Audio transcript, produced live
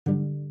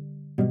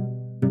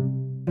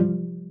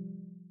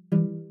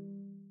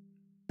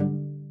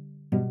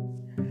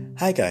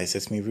Hi guys,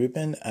 it's me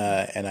Ruben,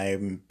 and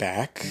I'm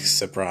back,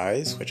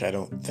 surprise, which I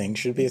don't think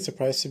should be a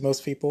surprise to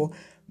most people,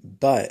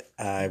 but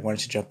I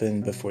wanted to jump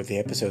in before the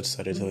episode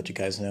started to let you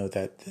guys know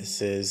that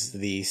this is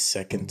the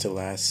second to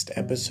last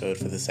episode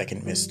for the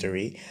second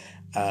mystery,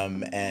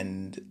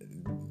 and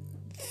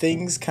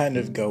things kind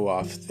of go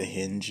off the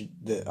hinge,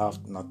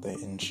 off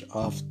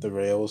the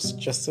rails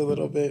just a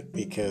little bit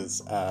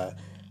because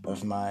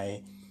of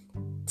my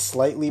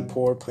slightly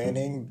poor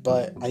planning,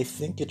 but I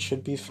think it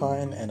should be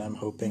fine, and I'm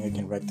hoping I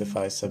can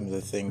rectify some of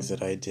the things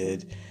that I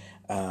did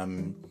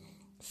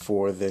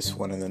for this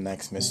one and the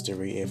next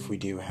mystery if we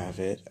do have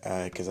it,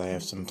 because I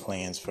have some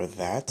plans for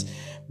that.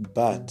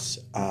 But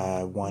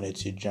I wanted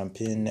to jump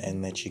in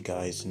and let you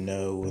guys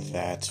know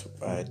that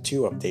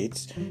two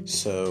updates.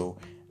 So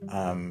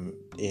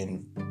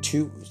in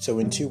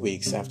 2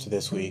 weeks after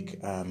this week,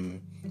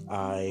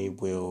 I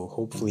will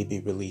hopefully be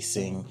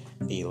releasing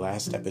the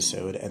last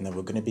episode, and then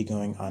we're going to be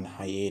going on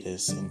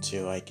hiatus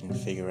until I can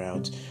figure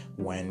out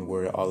when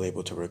we're all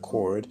able to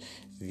record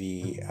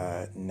the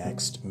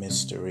next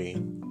mystery,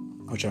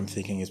 which I'm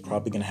thinking is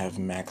probably going to have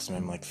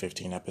maximum like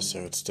 15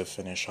 episodes to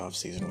finish off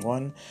season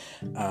 1,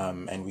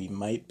 and we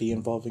might be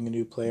involving a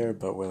new player,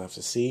 but we'll have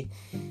to see.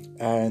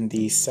 And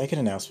the second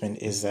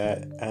announcement is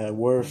that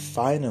we're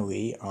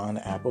finally on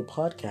Apple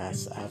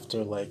Podcasts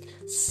after like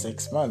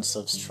 6 months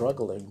of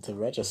struggling to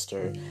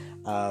register.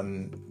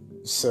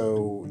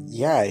 So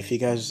yeah, if you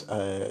guys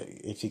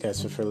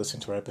prefer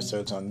listening to our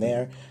episodes on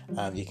there,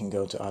 you can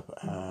go to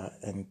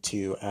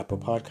Apple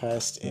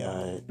Podcast.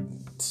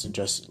 So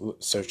just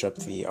search up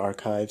the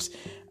archives,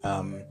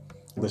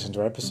 listen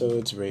to our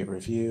episodes, rate,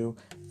 review,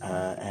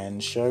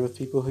 and share with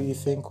people who you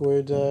think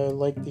would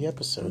like the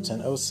episodes.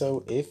 And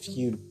also, if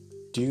you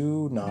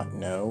do not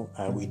know,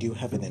 we do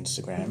have an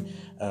Instagram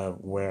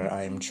where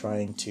I'm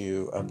trying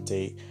to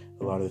update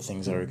a lot of the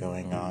things that are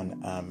going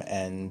on,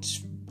 and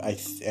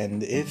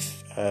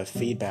if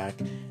feedback,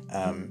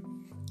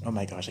 oh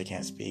my gosh, I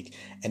can't speak.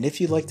 And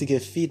if you'd like to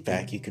give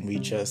feedback, you can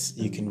reach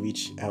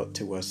out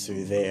to us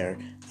through there,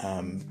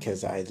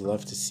 because I'd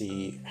love to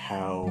see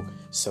how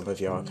some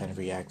of y'all kind of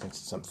reacting to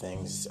some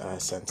things,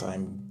 since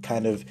I'm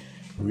kind of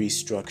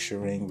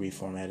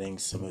reformatting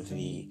some of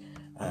the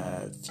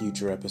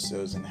future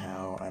episodes and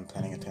how I'm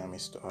planning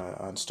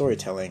on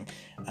storytelling,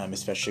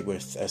 especially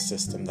with a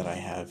system that I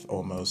have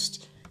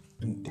almost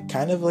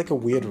kind of like a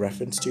weird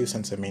reference to,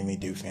 since I mainly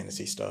do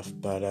fantasy stuff.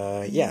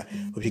 But yeah,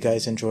 hope you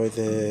guys enjoy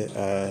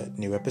the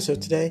new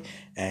episode today,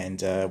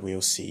 and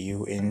we'll see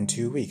you in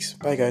 2 weeks.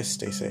 Bye guys,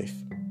 stay safe.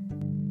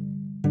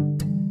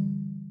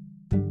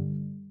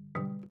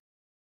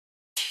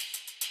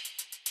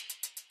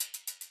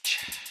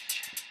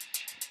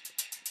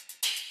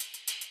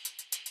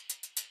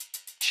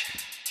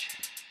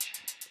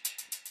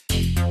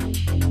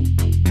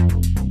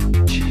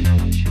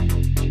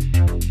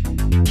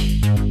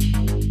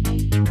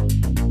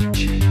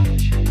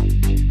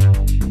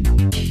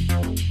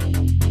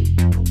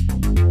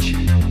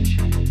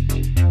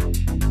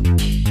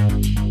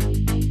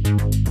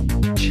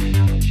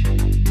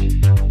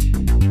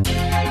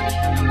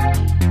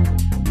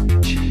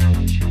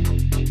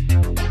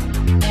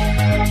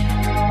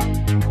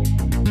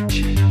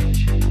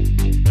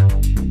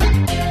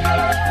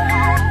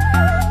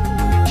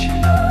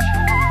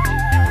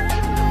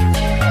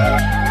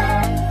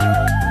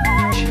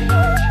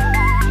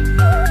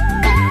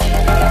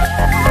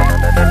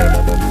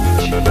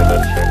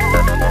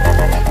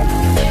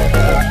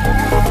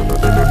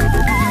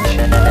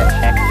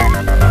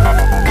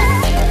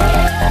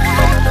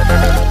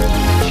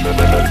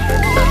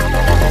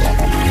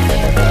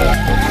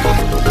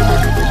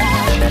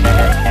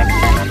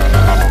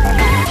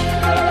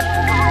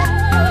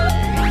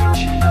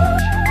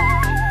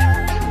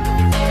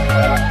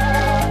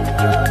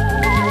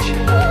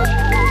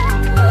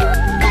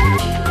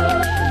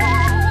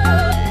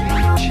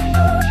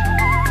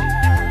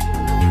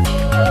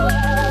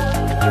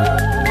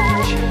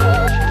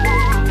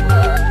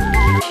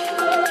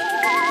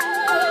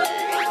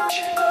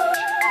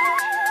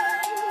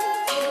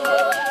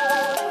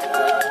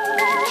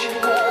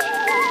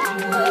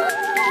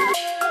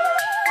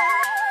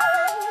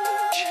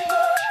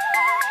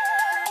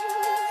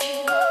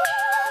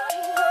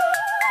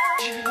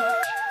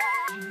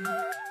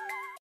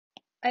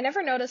 I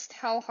never noticed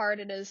how hard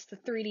it is to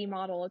 3D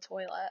model a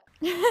toilet.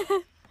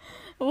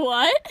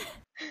 What?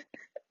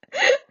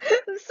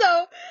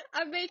 So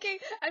I'm making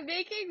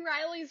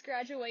Riley's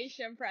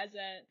graduation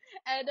present,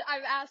 and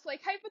I've asked,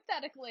 like,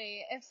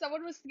 hypothetically, if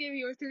someone was to give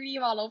you a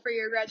 3D model for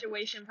your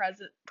graduation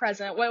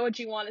present, what would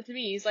you want it to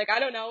be? He's like, I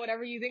don't know,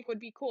 whatever you think would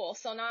be cool.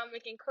 So now I'm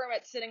making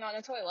Kermit sitting on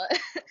a toilet.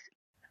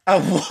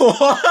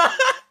 What?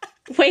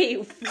 Wait,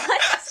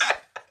 what?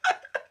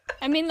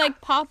 I mean,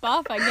 like, pop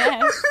off, I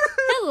guess.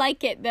 He'll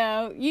like it,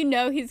 though. You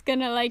know he's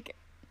gonna, like,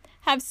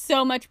 have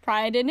so much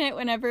pride in it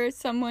whenever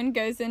someone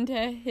goes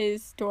into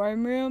his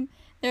dorm room.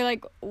 They're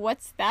like,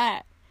 what's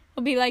that?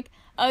 He'll be like,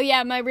 oh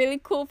yeah, my really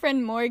cool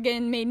friend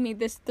Morgan made me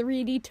this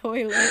 3D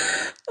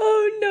toilet.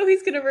 Oh no,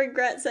 he's gonna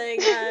regret saying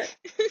that.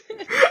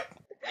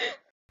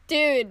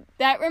 Dude,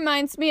 that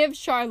reminds me of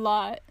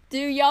Charlotte. Do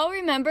y'all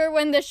remember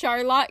when the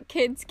Charlotte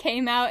kids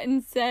came out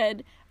and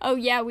said, oh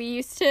yeah, we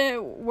used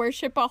to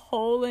worship a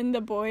hole in the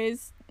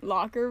boys'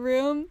 locker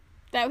room?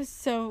 That was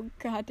so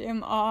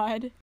goddamn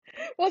odd.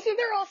 Wasn't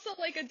there also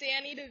like a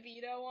Danny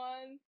DeVito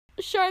one?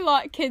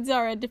 Charlotte kids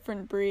are a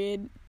different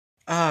breed.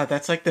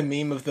 That's like the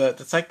meme of the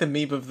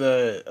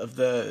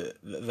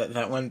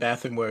that one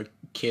bathroom where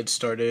kids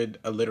started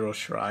a literal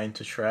shrine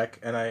to Shrek,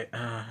 and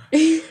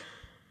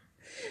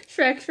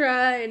Shrek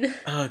Shrine.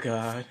 oh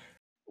god.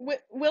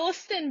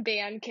 Williston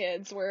band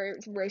kids were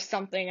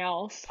something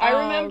else. Oh,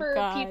 I remember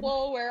God.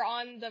 people were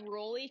on the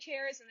rolly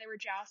chairs and they were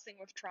jousting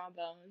with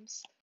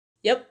trombones.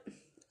 Yep.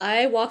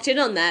 I walked in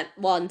on that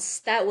once.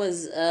 That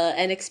was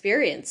an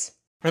experience.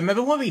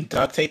 Remember when we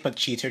duct taped a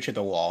cheater to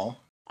the wall?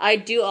 I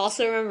do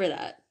also remember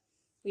that.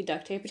 We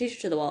duct taped a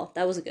teacher to the wall.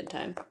 That was a good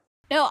time.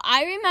 No,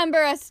 I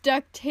remember us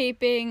duct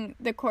taping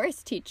the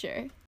chorus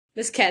teacher.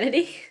 Miss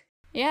Kennedy?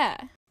 Yeah.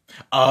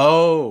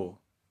 Oh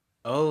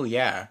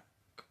yeah.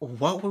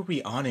 What were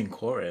we on in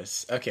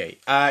chorus? Okay,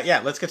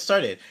 yeah, let's get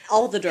started.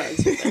 All the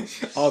drugs.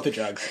 All the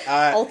drugs.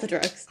 All the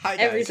drugs. Hi,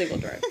 guys. Every single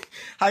drug.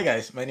 Hi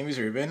guys, my name is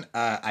Ruben.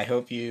 I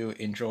hope you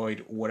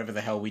enjoyed whatever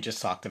the hell we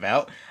just talked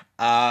about.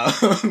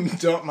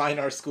 Don't mind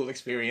our school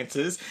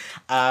experiences.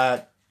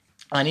 My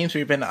name's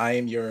Ruben. I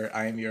am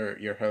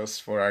your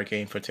host for our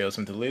game for Tales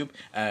from the Loop.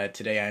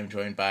 Today I am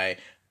joined by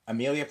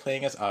Amelia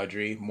playing as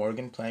Audrey,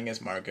 Morgan playing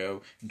as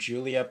Margot,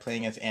 Julia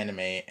playing as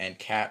Anime, and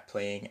Kat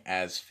playing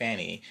as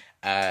Fanny.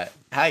 Hi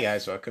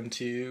guys, welcome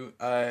to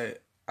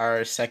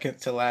our second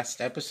to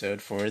last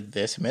episode for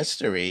this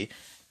mystery,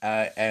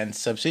 and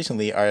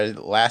subsequently our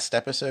last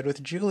episode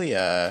with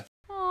Julia.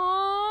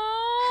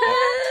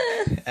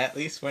 Aww. At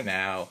least for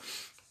now.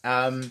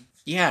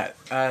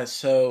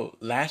 So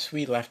last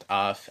we left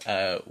off,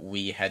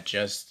 we had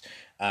just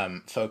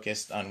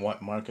focused on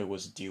what Marco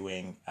was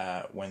doing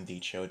when the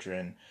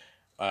children,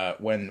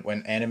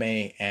 when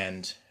Anime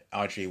and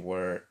Audrey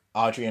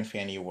and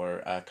Fanny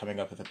were coming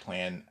up with a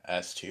plan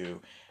as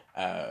to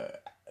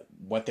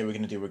what they were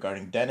going to do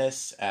regarding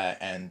Dennis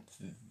and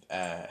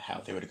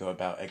how they would go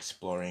about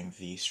exploring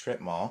the strip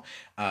mall.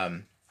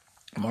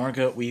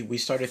 Margot, we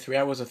started 3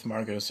 hours with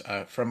Margot's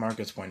from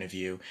Margot's point of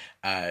view,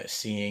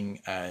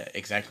 seeing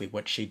exactly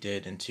what she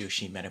did until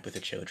she met up with the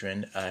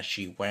children.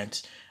 She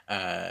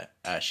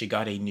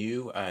got a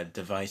new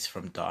device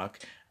from Doc,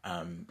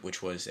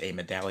 which was a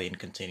medallion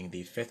containing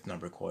the 5th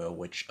number coil,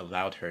 which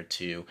allowed her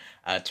to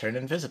turn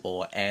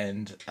invisible,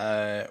 and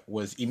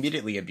was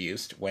immediately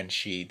abused when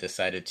she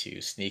decided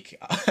to sneak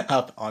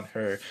up on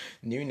her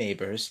new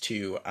neighbors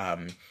to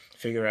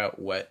figure out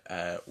what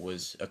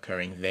was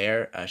occurring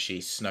there.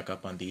 She snuck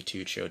up on the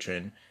 2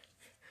 children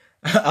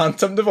on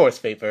some divorce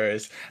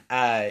papers.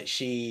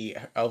 She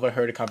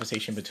overheard a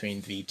conversation between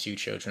the 2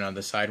 children on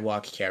the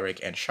sidewalk, Carrick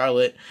and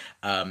Charlotte,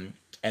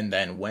 and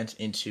then went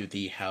into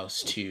the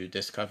house to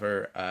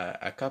discover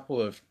a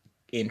couple of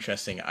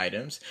interesting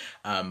items.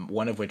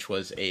 One of which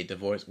was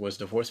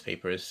divorce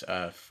papers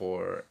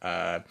for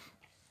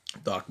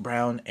Doc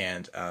Brown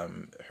and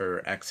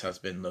her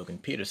ex-husband Logan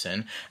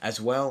Peterson, as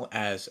well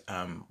as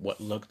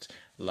what looked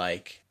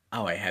like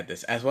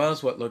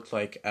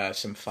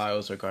some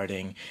files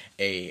regarding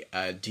a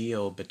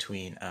deal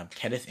between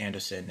Kenneth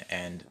Anderson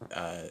and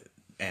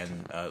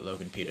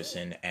Logan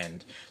Peterson,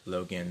 and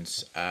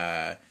Logan's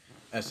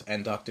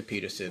and Dr.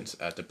 Peterson's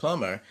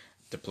diploma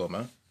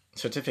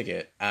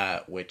certificate,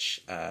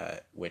 which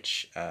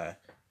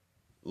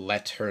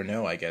let her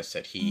know, I guess,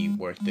 that he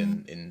worked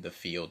in the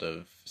field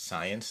of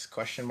science, ?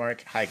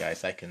 Hi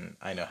guys,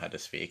 I know how to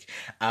speak.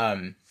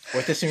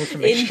 With this new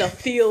information. In the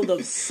field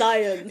of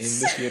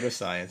science. In the field of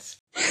science.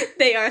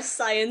 They are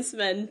science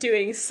men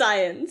doing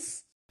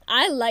science.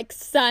 I like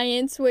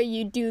science where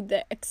you do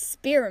the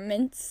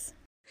experiments.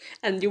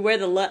 And you wear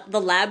the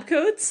lab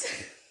coats?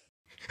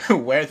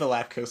 Wear the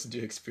lab coats and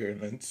do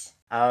experiments.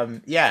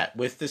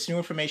 With this new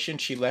information,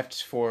 she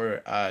left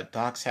for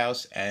Doc's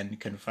house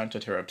and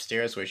confronted her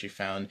upstairs, where she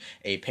found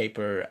a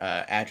paper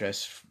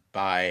address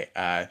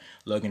by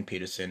Logan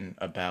Peterson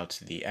about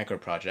the Echo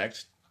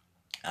Project.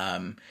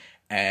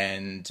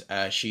 And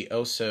she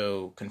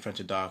also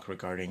confronted Doc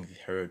regarding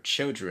her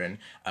children,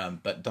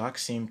 but Doc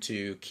seemed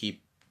to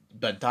keep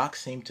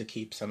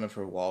some of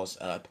her walls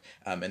up,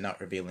 and not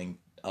revealing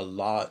a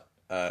lot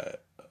of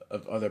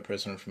other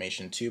personal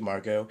information to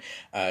Margot.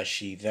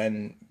 She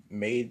then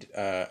made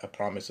a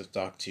promise with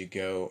Doc to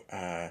go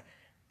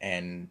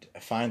and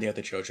find the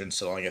other children,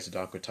 so long as the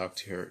Doc would talk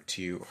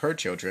to her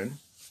children.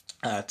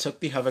 Took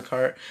the hover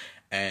cart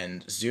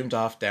and zoomed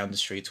off down the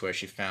streets, where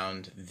she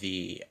found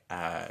the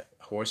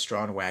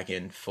horse-drawn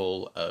wagon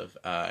full of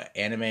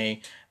Anime,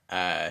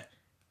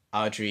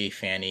 Audrey,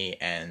 Fanny,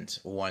 and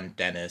one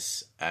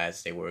Dennis,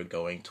 as they were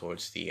going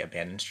towards the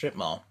abandoned strip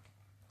mall.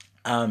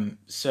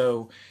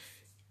 So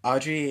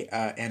Audrey,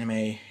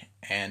 Anime,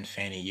 and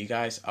Fanny, you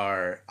guys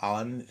are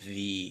on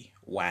the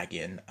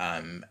wagon.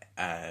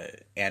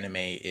 Anime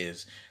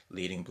is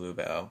leading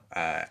Bluebell,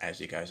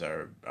 as you guys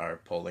are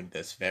pulling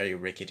this very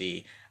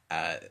rickety,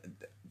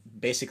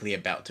 basically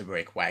about to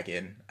break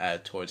wagon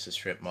towards the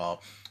strip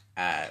mall.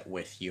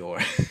 with your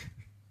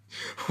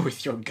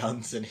with your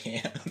guns in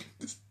hand.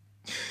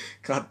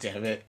 God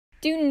damn it.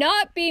 Do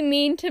not be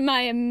mean to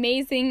my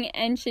amazing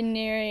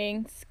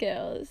engineering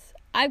skills.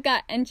 I've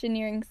got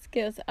engineering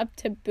skills up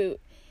to boot.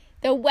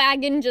 The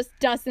wagon just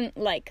doesn't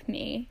like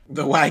me.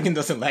 The wagon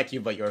doesn't like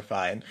you, but you're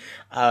fine.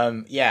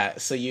 Yeah,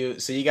 so you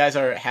guys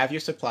have your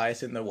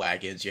supplies in the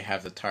wagons. You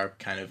have the tarp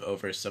kind of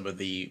over some of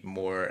the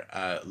more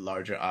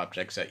larger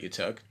objects that you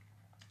took.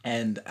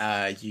 And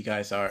you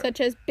guys are such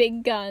as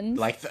big guns,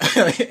 like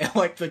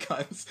the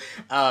guns,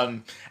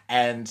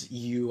 and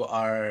you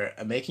are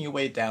making your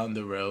way down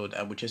the road,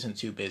 which isn't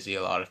too busy.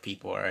 A lot of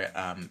people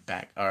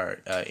are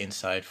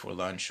inside for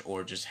lunch,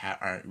 or just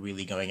aren't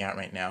really going out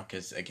right now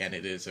because again,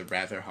 it is a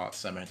rather hot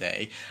summer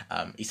day.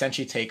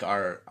 Essentially,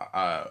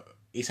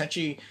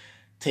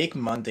 take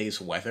Monday's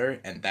weather,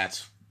 and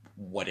that's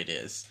what it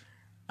is.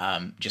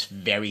 Just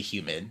very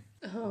humid.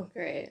 Oh,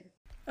 great.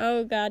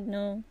 Oh God,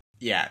 no.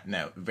 Yeah,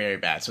 no, very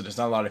bad. So there's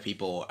not a lot of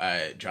people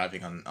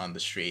driving on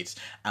the streets.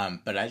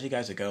 But as you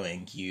guys are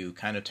going, you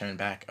kind of turn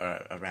back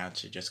around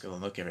to just go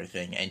and look at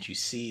everything, and you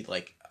see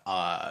like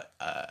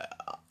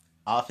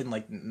often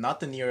like not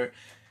the near,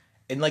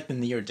 in like the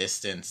near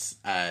distance,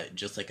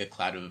 just like a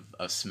cloud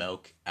of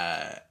smoke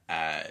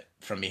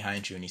from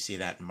behind you, and you see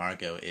that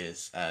Margot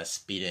is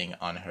speeding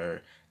on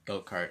her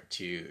go-kart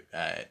to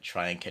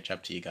try and catch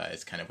up to you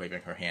guys, kind of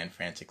waving her hand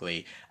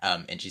frantically,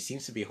 and she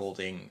seems to be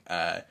holding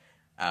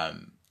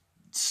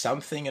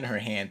something in her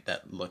hand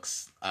that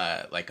looks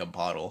like a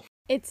bottle.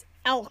 It's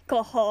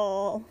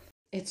alcohol.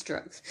 It's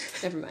drugs.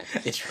 Never mind.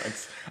 It's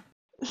drugs.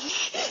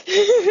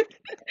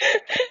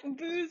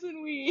 Booze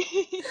and weed.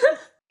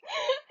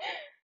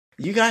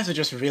 You guys are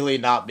just really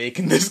not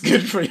making this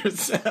good for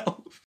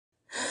yourself.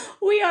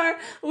 We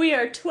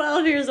are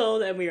 12 years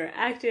old and we are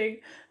acting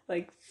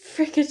like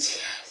frickin'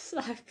 yes.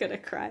 I'm gonna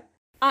cry.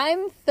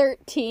 I'm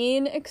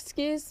 13,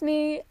 excuse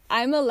me.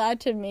 I'm allowed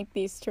to make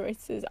these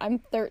choices. I'm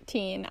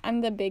 13.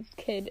 I'm the big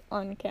kid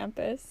on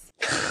campus.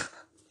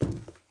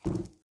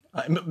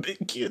 I'm a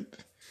big kid.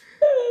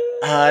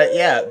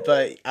 Yeah,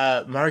 but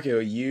Margot,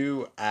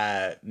 you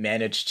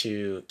managed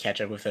to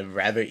catch up with them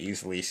rather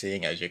easily,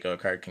 seeing as your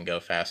go-kart can go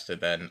faster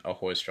than a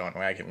horse-drawn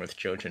wagon with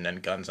children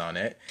and guns on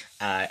it,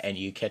 and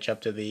you catch up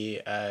to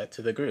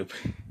the group.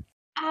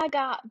 I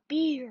got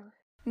beer.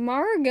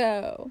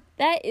 Margot,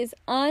 that is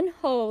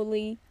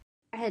unholy.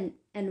 And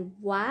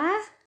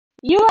why?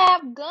 You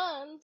have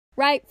guns.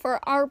 Right, for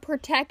our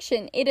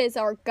protection. It is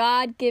our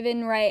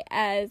God-given right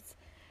as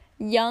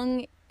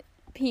young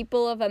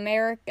people of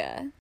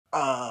America.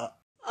 Oh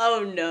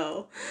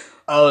no.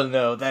 Oh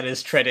no, that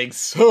is treading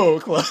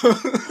so close.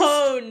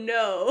 Oh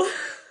no.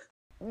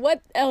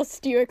 What else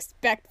do you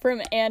expect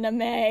from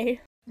anime?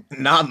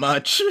 Not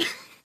much.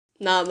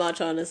 Not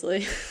much,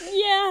 honestly.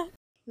 Yeah.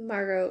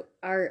 Margot,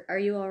 are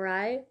you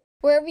alright?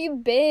 Where have you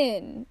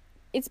been?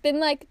 It's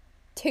been like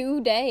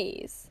 2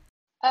 days.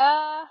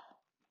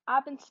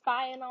 I've been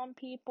spying on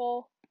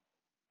people,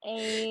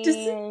 and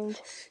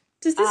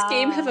Does this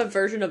game have a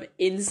version of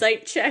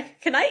insight check?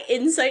 Can I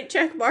insight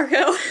check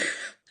Margot?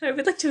 I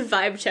would like to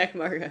vibe check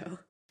Margot.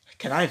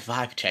 Can I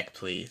vibe check,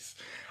 please?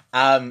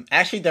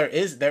 Actually, there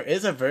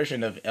is a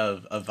version of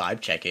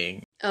vibe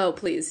checking. Oh,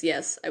 please,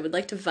 yes. I would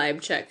like to vibe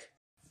check.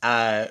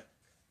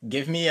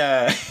 Give me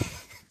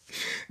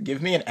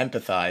give me an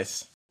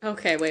empathize.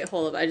 Okay, wait,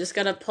 hold up. I just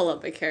gotta pull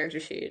up my character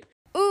sheet.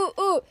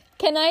 Ooh,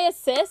 can I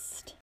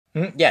assist?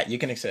 Yeah, you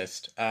can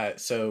assist.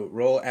 So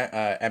roll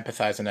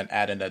empathize and then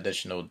add an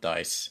additional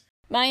dice.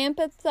 My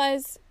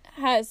empathize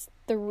has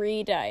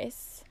 3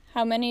 dice.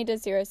 How many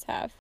does yours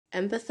have?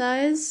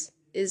 Empathize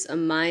is a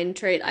mind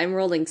trait. I'm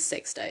rolling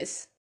 6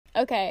 dice.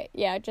 Okay,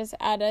 yeah, just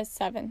add a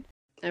 7.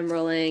 I'm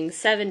rolling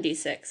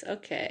 76.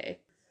 Okay.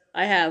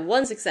 I have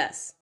 1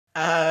 success.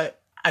 I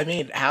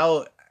mean,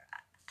 how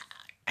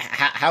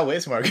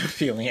is Margot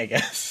feeling, I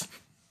guess?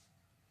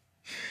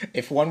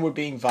 If one were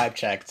being vibe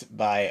checked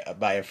by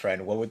a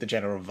friend, what would the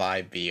general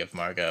vibe be of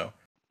Margot?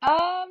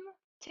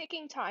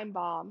 Ticking time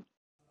bomb.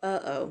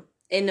 Uh-oh.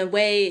 In a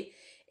way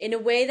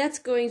that's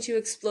going to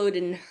explode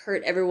and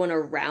hurt everyone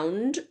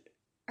around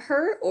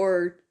her,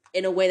 or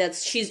in a way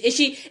that's is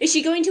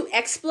she going to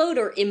explode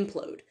or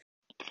implode?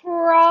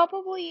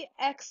 Probably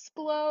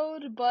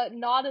explode, but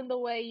not in the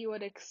way you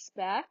would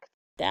expect.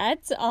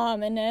 That's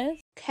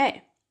ominous.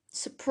 Okay.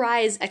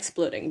 Surprise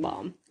exploding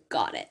bomb.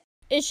 Got it.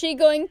 Is she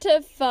going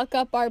to fuck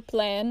up our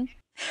plan?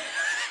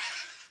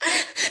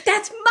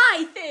 That's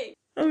my thing!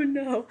 Oh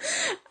no.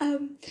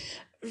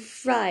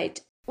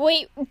 Right.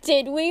 Wait,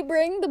 did we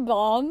bring the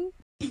bomb?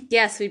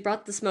 Yes, we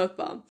brought the smoke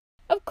bomb.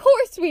 Of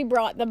course we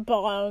brought the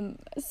bomb.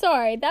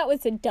 Sorry, that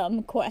was a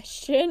dumb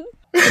question.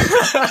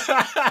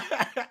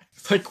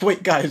 It's like,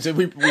 wait, guys,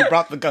 we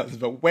brought the guns,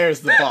 but where's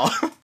the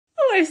bomb?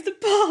 Where's the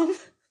bomb?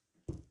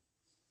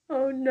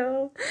 Oh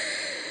no.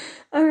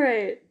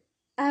 Alright.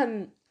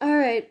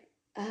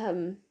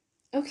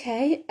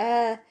 Okay.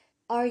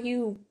 Are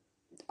you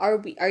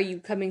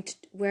coming to,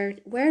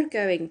 we're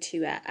going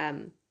to,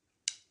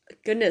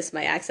 goodness,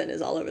 my accent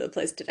is all over the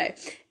place today.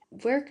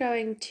 We're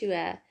going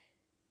to,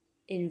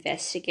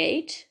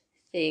 investigate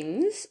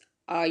things,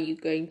 are you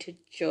going to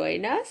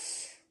join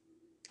us?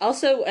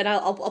 Also, and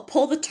I'll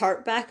pull the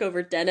tarp back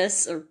over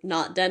Dennis, or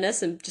not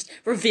Dennis, and just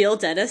reveal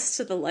Dennis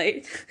to the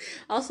light.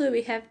 Also,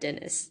 we have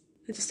Dennis.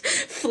 Just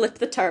flip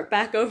the tarp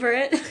back over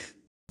it.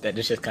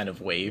 Dennis just kind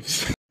of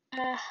waves.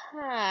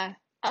 Uh-huh.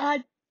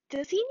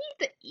 Does he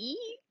need to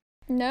eat?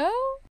 No?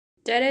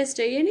 Dennis,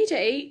 do you need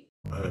to eat?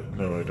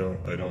 No, I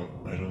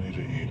don't need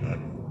to eat.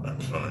 I'm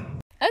fine.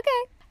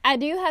 Okay. I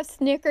do have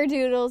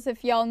snickerdoodles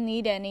if y'all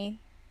need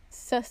any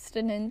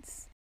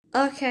sustenance.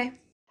 Okay.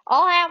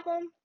 I'll have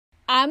them.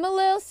 I'm a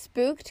little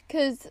spooked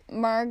because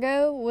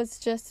Margot was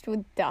just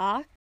with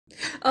Doc.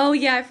 Oh,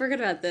 yeah, I forgot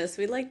about this.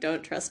 We,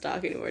 don't trust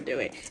Doc anymore, do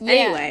we? Yeah.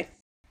 Anyway.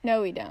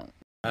 No, we don't.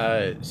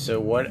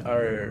 So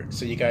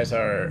you guys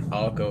are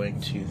all going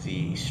to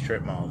the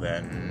strip mall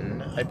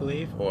then, I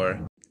believe,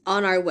 or?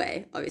 On our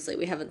way. Obviously,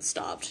 we haven't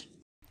stopped.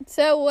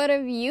 So what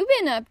have you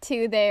been up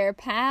to there,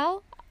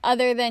 pal?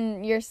 Other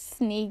than your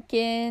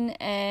sneaking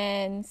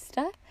and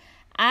stuff?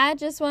 I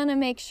just want to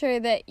make sure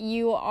that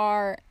you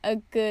are a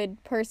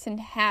good person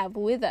to have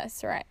with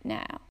us right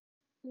now.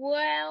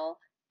 Well,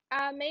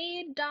 I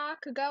made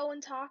Doc go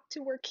and talk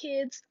to her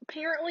kids.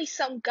 Apparently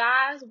some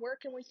guy's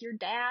working with your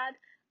dad.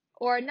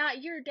 Or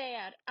not your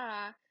dad,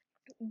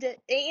 the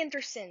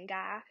Anderson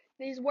guy.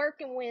 He's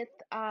working with,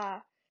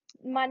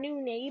 my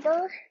new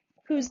neighbor,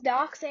 who's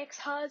Doc's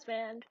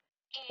ex-husband.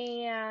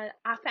 And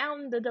I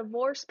found the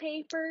divorce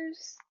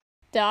papers.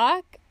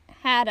 Doc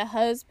had a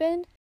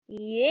husband?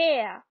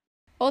 Yeah.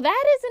 Well,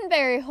 that isn't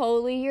very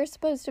holy. You're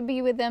supposed to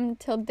be with them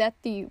till death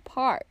do you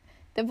part.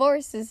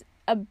 Divorce is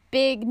a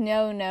big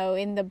no-no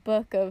in the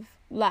book of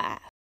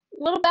life.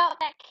 What about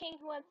that king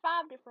who had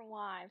 5 different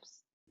wives?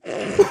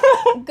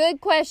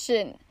 Good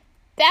question.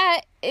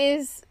 That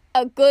is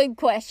a good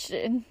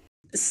question.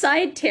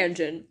 Side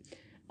tangent.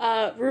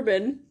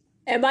 Ruben,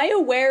 am I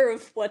aware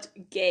of what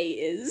gay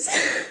is?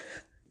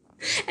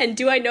 And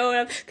do I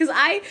know? Because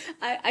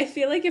I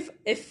feel like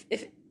if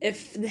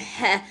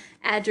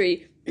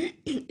Adri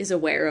is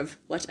aware of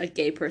what a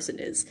gay person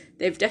is,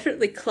 they've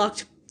definitely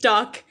clocked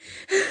Doc.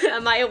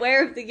 Am I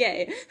aware of the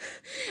gay?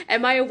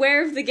 Am I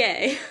aware of the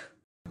gay?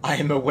 I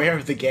am aware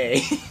of the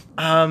gay.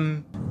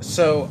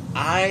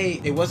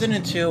 It wasn't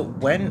until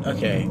when,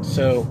 okay,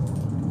 so,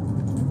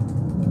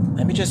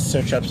 let me just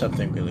search up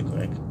something really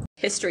quick.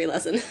 History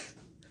lesson.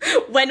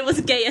 When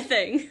was gay a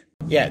thing?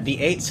 Yeah,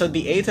 the AIDS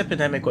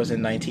epidemic was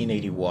in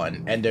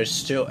 1981, and there's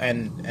still,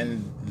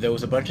 and there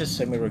was a bunch of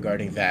similar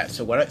regarding that.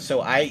 So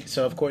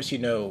of course you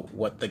know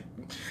what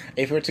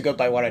if you were to go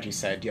by what I just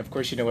said, of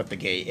course you know what the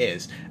gay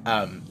is.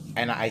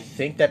 And I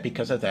think that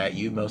because of that,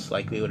 you most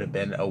likely would have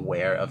been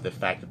aware of the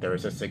fact that there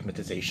was a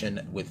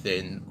stigmatization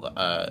within,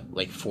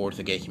 for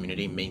the gay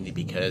community, mainly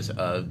because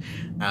of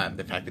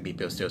the fact that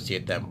people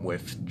associate them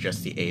with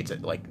just the AIDS,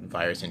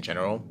 virus in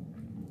general.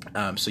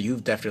 So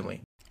you've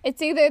definitely... It's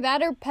either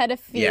that or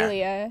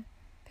pedophilia,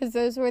 because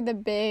those were the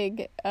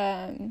big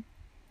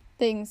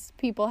things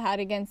people had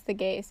against the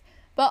gays.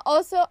 But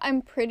also,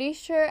 I'm pretty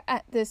sure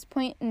at this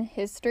point in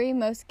history,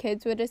 most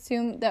kids would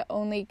assume that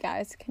only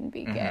guys can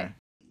be gay.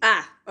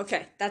 Ah,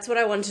 okay. That's what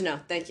I wanted to know.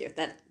 Thank you.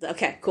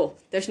 Okay, cool.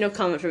 There's no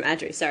comment from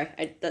Adri. Sorry.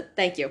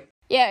 Thank you.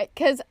 Yeah,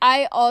 because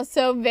I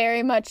also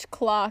very much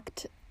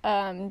clocked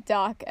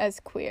Doc as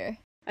queer.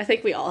 I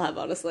think we all have,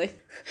 honestly.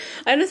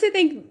 I honestly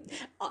think...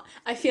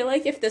 I feel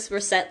like if this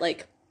were set,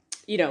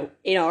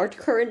 in our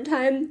current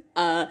time,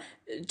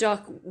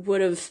 Doc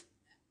would have...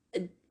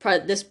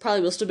 This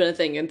probably will still been a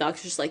thing, and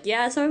Doc's just like,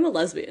 yeah, so I'm a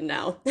lesbian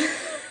now.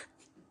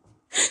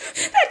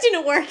 That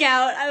didn't work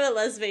out. I'm a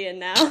lesbian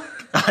now.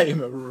 I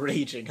am a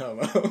raging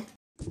homo.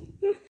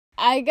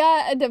 I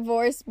got a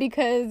divorce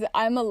because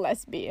I'm a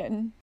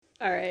lesbian.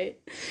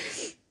 Alright.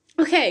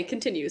 Okay,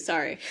 continue.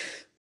 Sorry.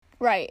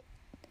 Right.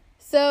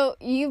 So,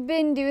 you've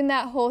been doing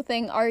that whole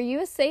thing. Are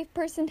you a safe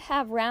person to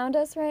have around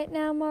us right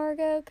now,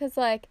 Margot? Because,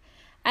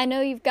 I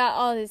know you've got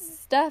all this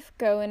stuff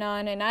going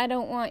on, and I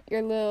don't want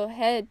your little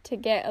head to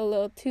get a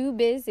little too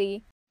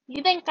busy.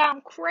 You think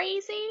I'm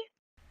crazy?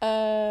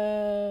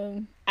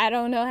 I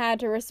don't know how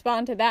to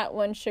respond to that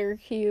one, Sugar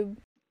Cube.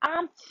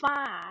 I'm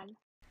fine.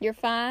 You're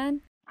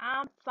fine?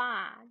 I'm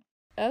fine.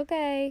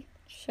 Okay.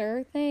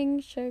 Sure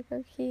thing,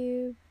 Sugar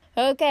Cube.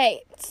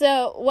 Okay,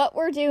 so what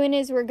we're doing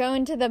is we're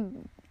going to the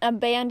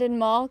abandoned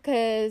mall,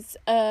 because,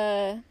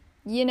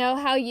 you know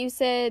how you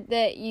said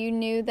that you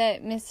knew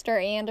that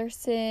Mr.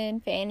 Anderson,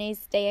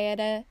 Fanny's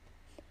dad,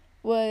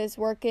 was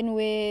working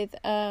with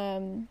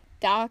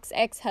Doc's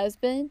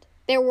ex-husband?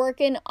 They're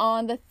working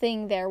on the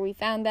thing there. We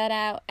found that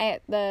out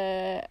at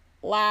the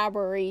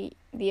library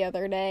the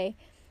other day.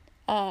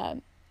 Earlier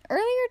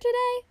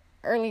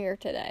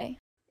today.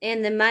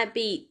 And they might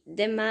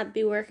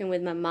be working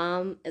with my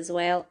mom as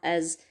well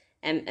as,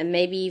 and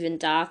maybe even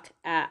Doc.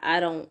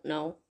 I don't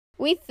know.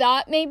 We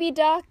thought maybe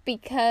Doc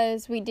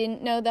because we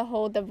didn't know the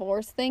whole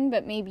divorce thing,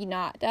 but maybe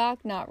not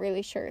Doc. Not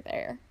really sure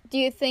there. Do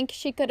you think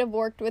she could have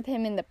worked with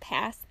him in the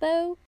past,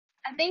 though?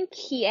 I think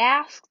he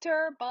asked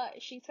her,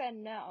 but she said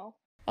no.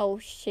 Oh,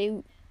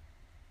 shoot.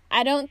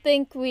 I don't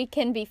think we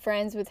can be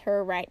friends with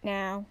her right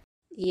now.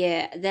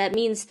 Yeah, that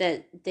means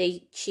that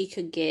she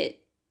could get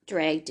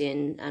dragged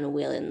in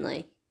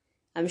unwillingly.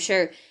 I'm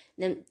sure.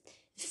 Then,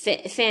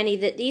 Fanny,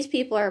 that these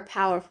people are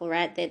powerful,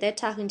 right? They're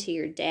talking to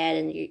your dad,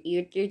 and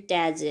your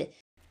dad's a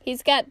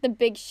He's got the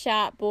big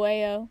shot,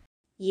 boyo.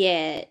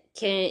 yeah.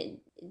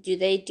 Do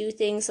they do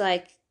things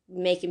like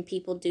making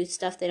people do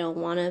stuff they don't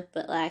want to,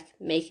 but like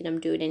making them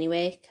do it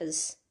anyway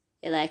because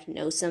they like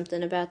know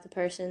something about the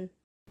person?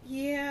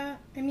 Yeah,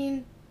 I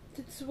mean,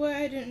 that's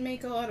why I didn't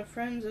make a lot of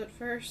friends at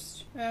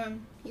first.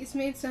 He's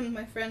made some of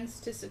my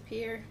friends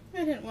disappear.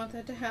 I didn't want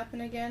that to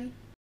happen again.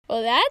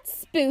 Well,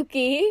 that's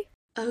spooky.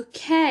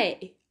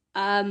 Okay.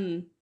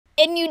 And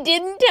you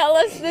didn't tell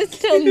us this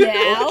till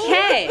now?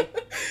 Okay.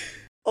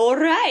 All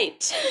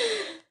right.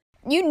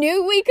 You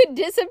knew we could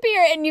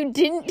disappear and you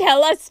didn't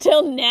tell us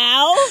till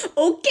now?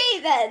 Okay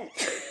then.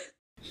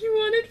 She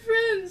wanted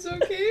friends,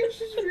 okay?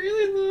 She's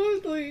really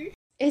lonely.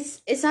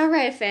 It's all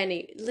right,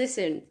 Fanny.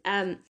 Listen,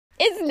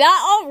 It's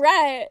not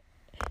alright.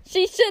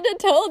 She should have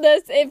told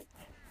us if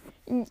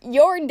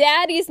your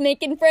daddy's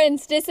making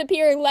friends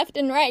disappearing left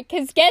and right.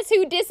 Because guess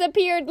who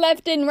disappeared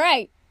left and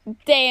right?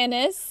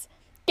 Dennis.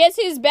 Guess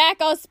who's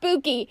back all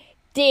spooky?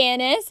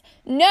 Dennis.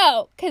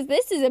 No, because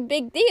this is a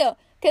big deal.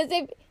 Because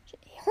if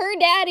her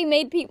daddy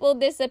made people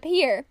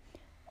disappear,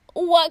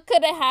 what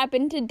could have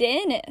happened to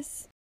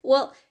Dennis?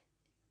 well,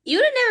 you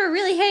didn't ever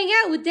really hang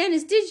out with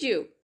Dennis, did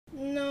you?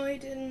 No, I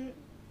didn't.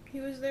 He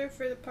was there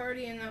for the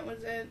party and that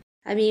was it.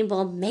 I mean,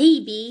 well,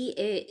 maybe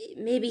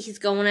he's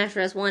going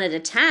after us one at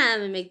a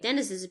time and make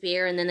Dennis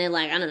disappear, and then they're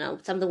like, I don't know,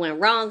 something went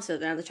wrong, so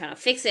now they're trying to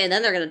fix it, and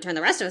then they're going to turn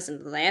the rest of us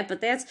into the lab,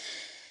 but that's...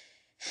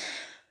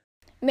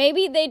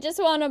 Maybe they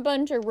just want a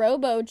bunch of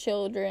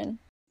robo-children.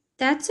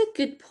 That's a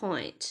good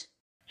point.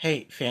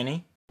 Hey,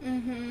 Fanny.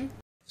 Mm-hmm.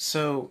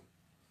 So,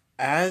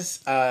 as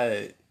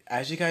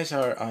you guys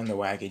are on the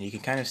wagon, you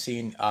can kind of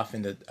see off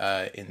in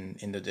the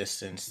in the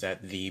distance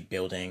that the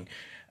building,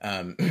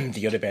 the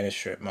Yoda Banish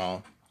Strip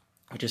Mall,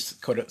 which is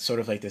sort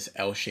of like this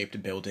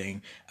L-shaped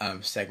building,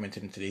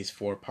 segmented into these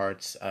 4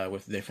 parts,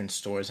 with different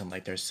stores and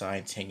like there's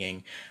signs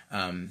hanging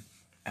from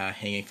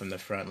the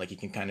front. Like you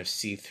can kind of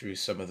see through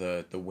some of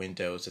the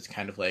windows. It's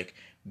kind of like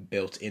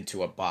built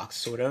into a box,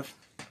 sort of.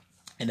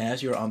 And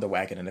as you're on the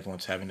wagon and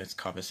everyone's having this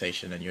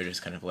conversation and you're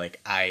just kind of like,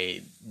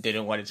 I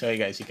didn't want to tell you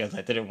guys because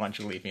I didn't want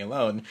you to leave me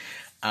alone,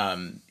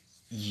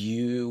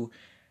 you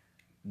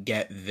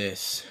get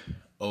this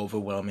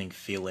overwhelming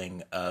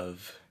feeling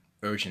of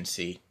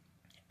urgency,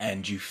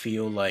 and you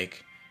feel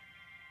this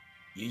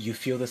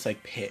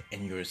like pit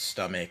in your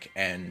stomach,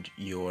 and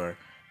your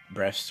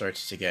breath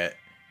starts to get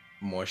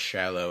more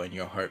shallow and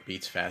your heart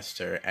beats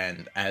faster.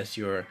 And as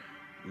you're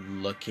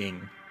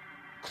looking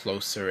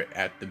closer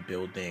at the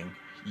building,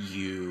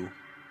 you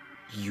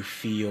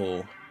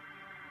feel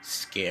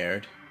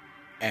scared,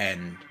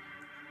 and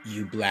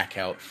you black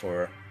out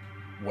for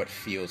what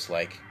feels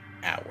like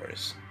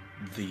hours.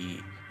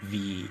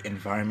 The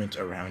environment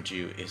around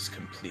you is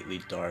completely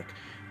dark.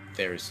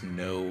 There's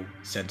no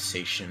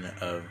sensation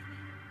of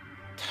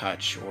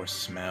touch or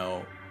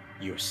smell.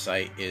 Your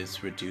sight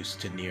is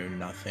reduced to near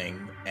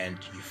nothing, and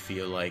you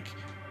feel like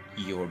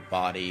your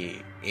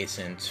body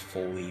isn't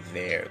fully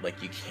there.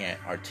 Like you can't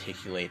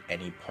articulate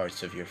any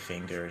parts of your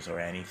fingers or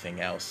anything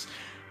else.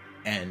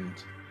 And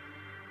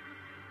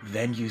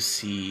then you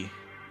see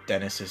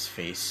Dennis's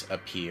face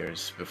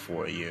appears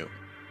before you,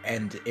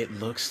 and it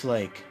looks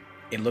like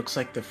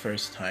the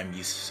first time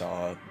you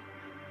saw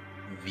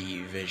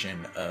the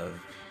vision of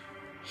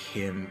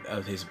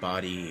his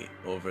body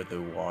over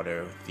the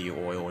water, the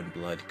oil and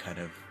blood kind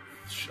of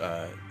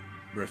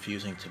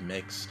refusing to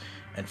mix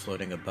and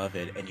floating above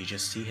it, and you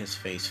just see his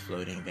face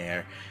floating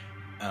there,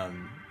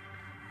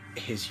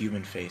 his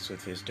human face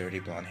with his dirty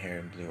blonde hair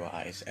and blue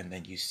eyes, and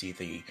then you see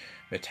the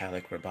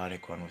metallic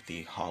robotic one with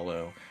the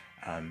hollow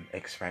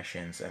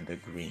expressions and the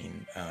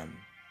green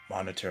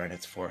monitor on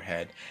its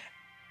forehead,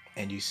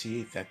 and you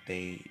see that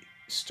they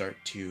start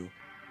to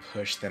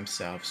push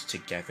themselves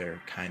together,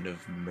 kind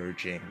of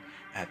merging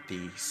at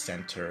the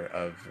center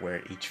of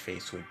where each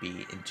face would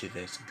be into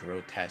this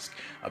grotesque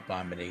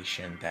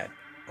abomination that,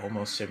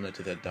 almost similar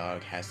to the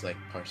dog, has like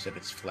parts of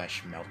its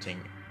flesh melting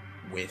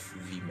with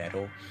the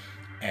metal.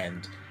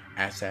 And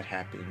as that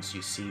happens,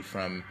 you see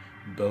from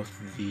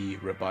both the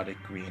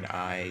robotic green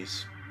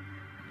eyes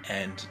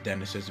and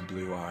Dennis's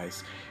blue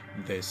eyes,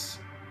 this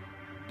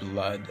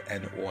blood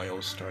and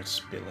oil starts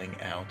spilling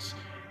out.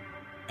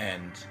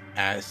 And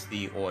as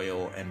the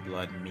oil and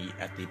blood meet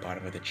at the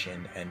bottom of the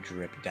chin and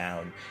drip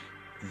down,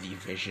 the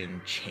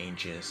vision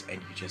changes, and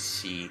you just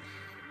see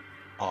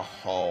a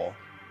hall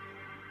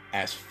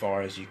as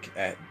far as you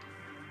can,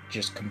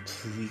 just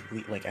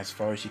completely, like as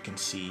far as you can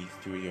see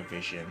through your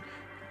vision,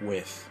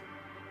 with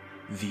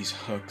these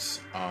hooks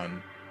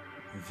on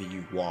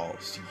the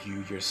walls.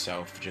 You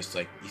yourself just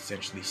like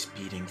essentially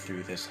speeding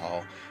through this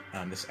hall,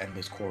 this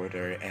endless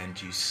corridor,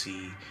 and you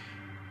see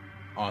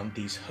on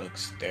these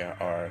hooks there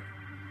are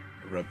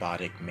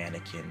robotic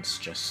mannequins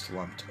just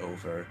slumped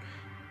over,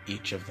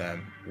 each of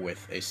them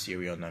with a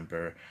serial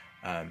number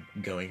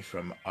going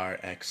from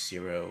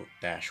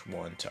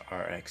RX-0-1 to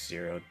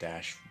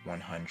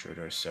RX-0-100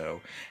 or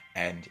so,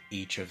 and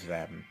each of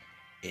them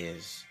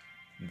is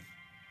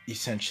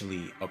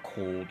essentially a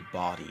cold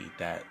body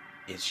that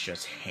is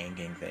just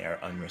hanging there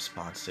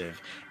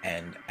unresponsive.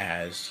 And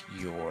as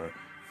you're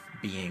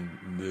being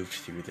moved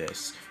through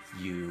this,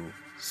 you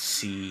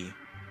see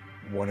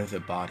one of the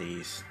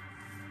bodies,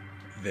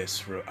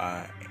 this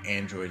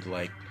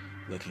android-like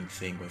looking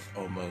thing with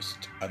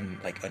almost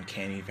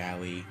uncanny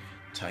valley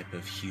type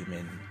of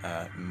human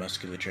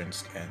musculature and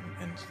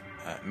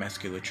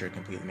musculature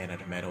completely made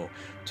out of metal,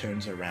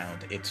 turns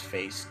around, its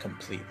face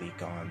completely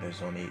gone.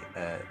 There's only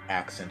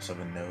accents of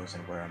a nose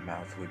and where a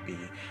mouth would be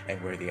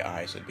and where the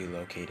eyes would be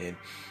located.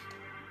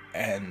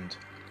 And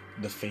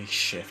the face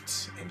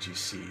shifts and you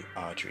see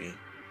Audrey,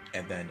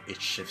 and then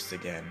it shifts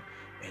again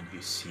and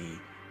you see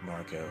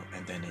Margot,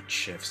 and then it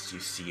shifts, you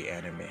see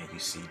Anime, you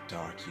see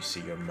Doc, you see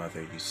your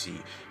mother, you see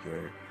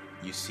your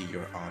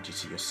aunt, you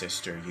see your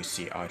sister, you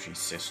see Audrey's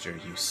sister,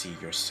 you see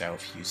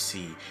yourself, you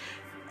see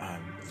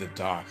the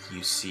Doc,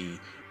 you see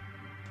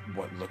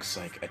what looks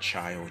like a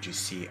child, you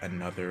see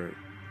another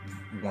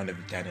one of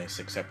Dennis,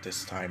 except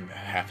this time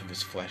half of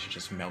his flesh is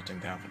just melting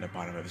down from the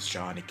bottom of his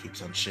jaw, and it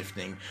keeps on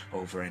shifting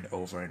over and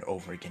over and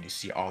over again. You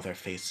see all their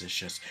faces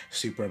just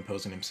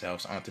superimposing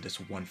themselves onto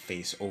this one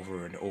face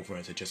over and over,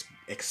 into just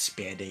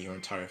expanding your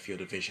entire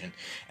field of vision.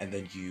 And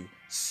then you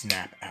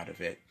snap out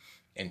of it,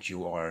 and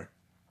you are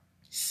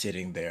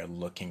sitting there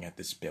looking at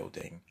this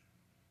building,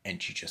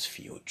 and you just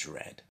feel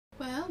dread.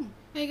 Well,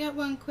 I got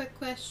one quick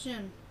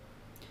question.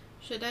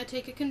 Should I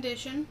take a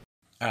condition?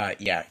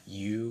 Yeah,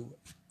 you,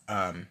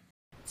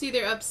 It's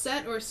either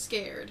upset or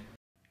scared.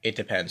 It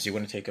depends. Do you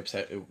want to take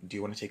upset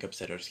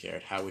or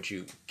scared? How would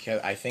you?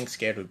 I think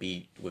scared would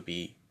be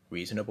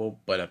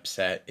reasonable, but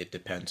upset, it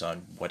depends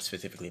on what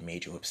specifically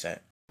made you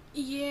upset.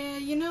 Yeah,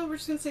 we're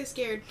just gonna say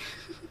scared.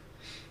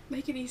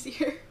 Make it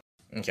easier.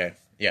 Okay.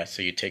 Yeah.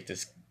 So you take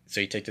this. So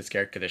you take the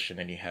scared condition,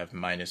 and you have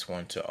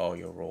 -1 to all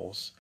your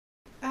rolls.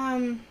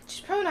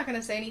 She's probably not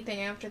gonna say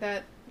anything after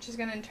that. She's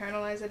gonna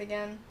internalize it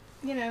again.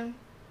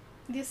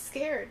 Just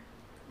scared.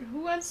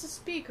 Who wants to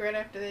speak right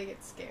after they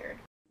get scared?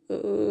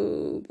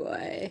 Oh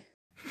boy.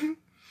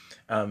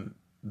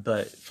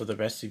 But for the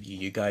rest of you,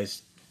 you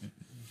guys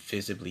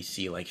visibly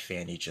see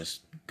Fanny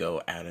just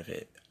go out of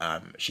it.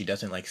 She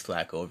doesn't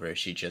slack over.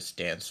 She just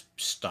stands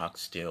stock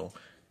still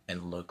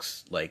and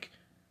looks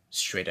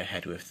straight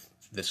ahead with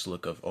this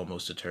look of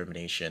almost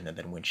determination. And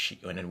then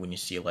when you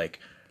see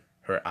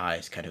her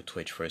eyes kind of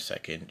twitch for a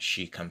second,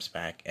 she comes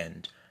back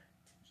and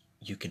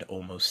you can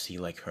almost see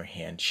her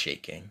hand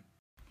shaking.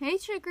 Hey,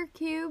 Sugar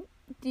Cube,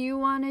 do you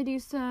want to do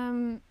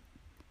some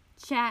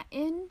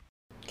chatting?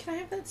 Can I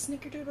have that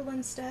snickerdoodle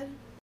instead?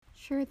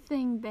 Sure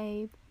thing,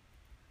 babe.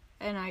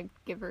 And I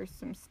give her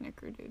some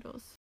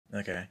snickerdoodles.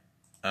 Okay.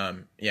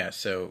 Yeah,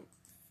 so,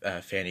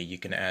 Fanny, you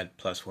can add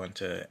 +1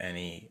 to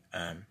any,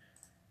 I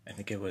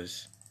think it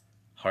was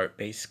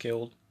heart-based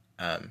skill,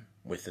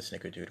 with the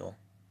snickerdoodle.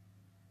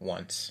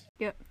 Once.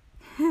 Yep.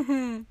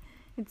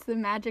 It's the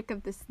magic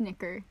of the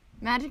snicker.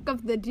 Magic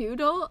of the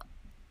doodle?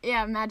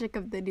 Yeah, magic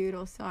of the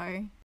doodle,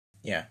 sorry.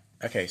 Yeah.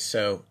 Okay,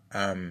 so,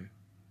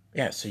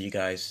 so you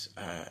guys,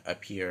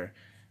 appear,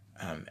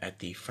 at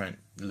the front,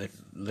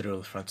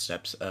 literal front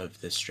steps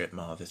of this strip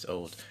mall, this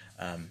old,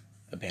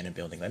 abandoned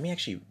building. Let me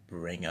actually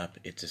bring up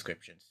its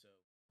description.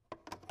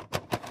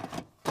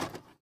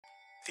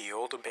 The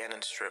old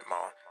abandoned strip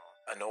mall.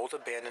 An old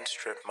abandoned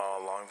strip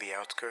mall along the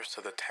outskirts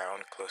of the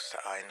town close to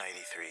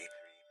I-93.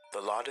 The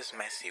lot is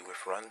messy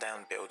with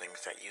run-down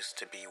buildings that used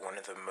to be one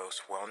of the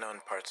most well-known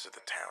parts of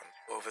the town.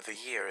 Over the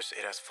years,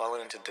 it has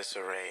fallen into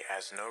disarray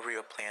as no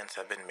real plans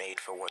have been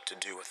made for what to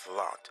do with the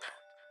lot.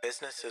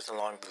 Businesses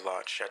along the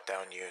lot shut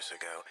down years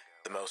ago,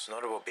 the most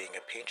notable being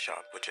a paint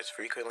shop, which is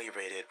frequently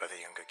raided by the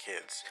younger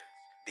kids.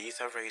 These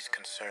have raised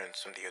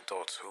concerns from the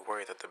adults who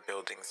worry that the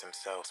buildings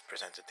themselves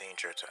present a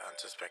danger to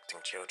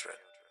unsuspecting children.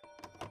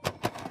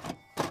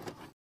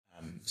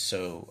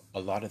 So a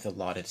lot of the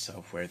lot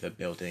itself, where the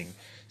buildings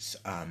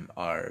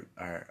are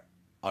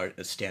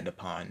stand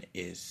upon,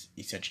 is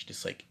essentially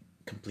just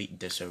complete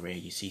disarray.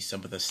 You see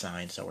some of the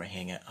signs that were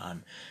hanging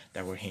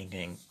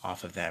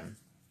off of them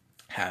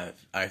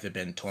have either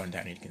been torn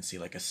down, and you can see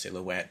a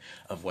silhouette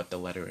of what the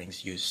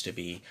letterings used to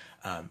be,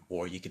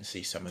 or you can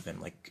see some of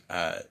them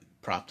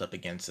propped up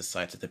against the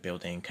sides of the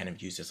building, kind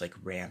of used as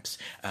ramps.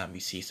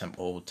 You see some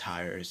old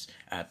tires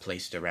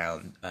placed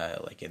around,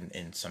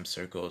 in some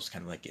circles,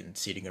 kind of in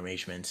seating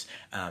arrangements.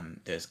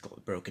 There's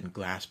broken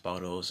glass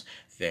bottles.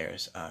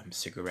 There's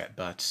cigarette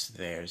butts.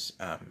 There's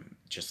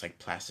just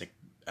plastic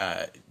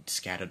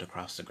scattered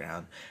across the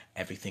ground.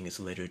 Everything is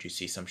littered. You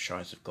see some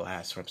shards of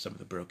glass from some of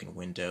the broken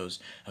windows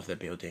of the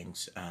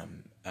buildings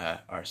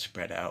are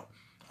spread out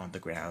on the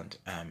ground,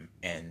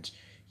 and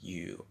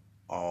you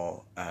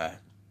all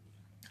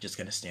just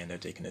gonna stand there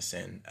taking this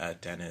in.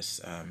 Dennis,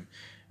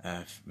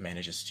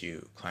 manages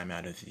to climb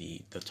out of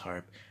the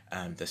tarp.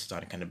 The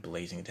sun kind of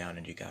blazing down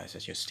on you guys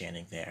as you're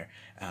standing there.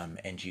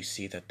 And you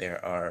see that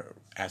there are,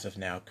 as of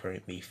now,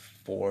 currently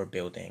 4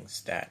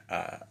 buildings that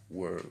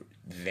were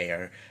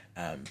there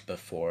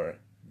before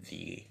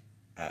the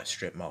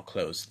strip mall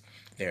closed.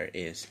 There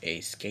is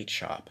a skate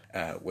shop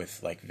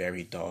with like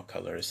very dull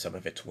colors, some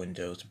of its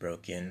windows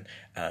broken.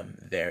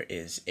 There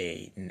is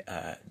a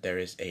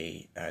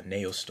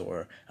nail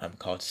store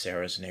called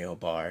Sarah's Nail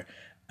Bar,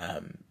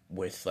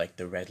 with like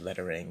the red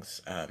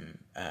letterings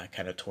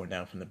kind of torn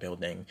down from the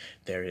building.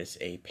 There is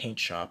a paint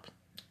shop,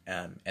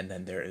 and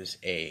then there is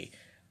a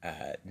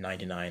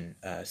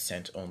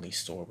 99-cent only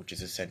store, which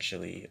is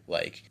essentially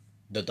like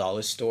the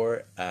dollar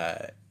store,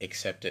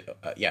 except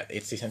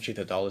it's essentially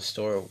the dollar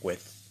store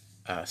with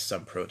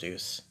some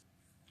produce.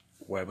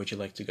 Where would you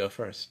like to go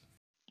first?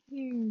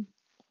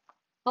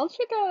 I'll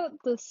check out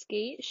the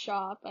skate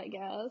shop, I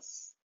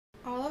guess.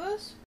 All of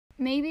us?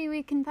 Maybe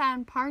we can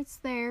find parts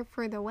there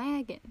for the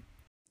wagon.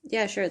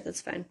 Yeah, sure,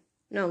 that's fine.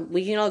 No,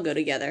 we can all go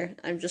together.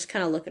 I'm just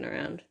kind of looking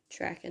around,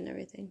 tracking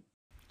everything.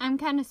 I'm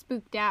kind of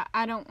spooked out.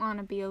 I don't want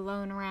to be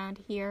alone around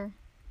here.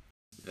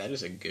 That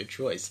is a good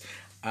choice.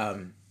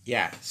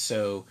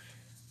 So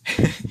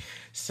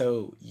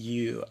so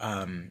you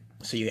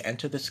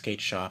enter the skate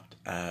shop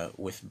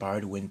with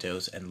barred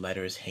windows and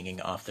letters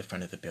hanging off the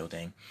front of the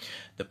building.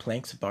 The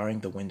planks barring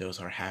the windows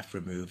are half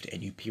removed,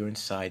 and you peer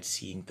inside,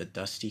 seeing the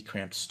dusty,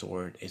 cramped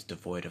store is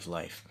devoid of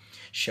life.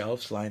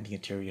 Shelves line the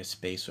interior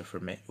space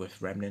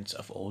with remnants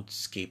of old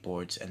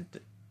skateboards and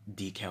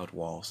decaled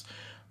walls.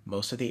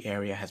 Most of the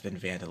area has been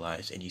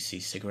vandalized, and you see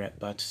cigarette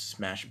butts,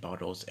 smashed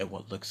bottles, and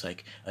what looks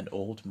like an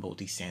old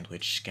moldy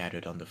sandwich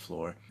scattered on the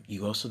floor.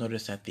 You also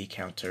notice that the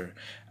counter,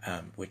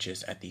 which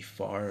is at the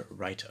far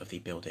right of the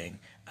building,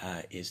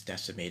 is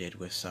decimated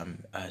with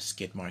some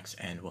skid marks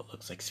and what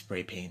looks like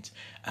spray paint,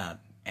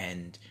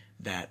 and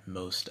that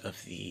most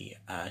of the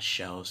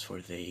shelves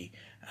for the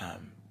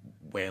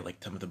where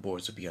like some of the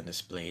boards would be on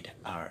display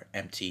are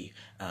empty,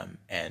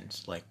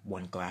 and like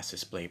one glass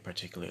display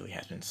particularly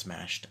has been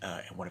smashed,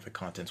 and one of the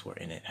contents were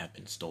in it have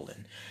been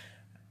stolen.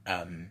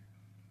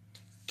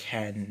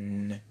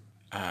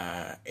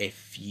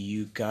 If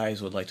you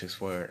guys would like to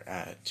explore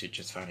to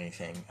just find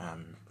anything,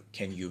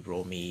 can you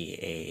roll me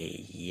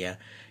a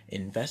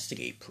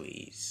investigate,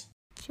 please?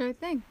 Sure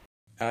thing.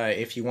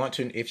 If you want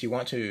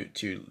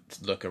to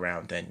look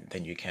around,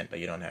 then you can, but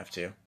you don't have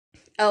to.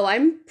 Oh,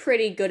 I'm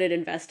pretty good at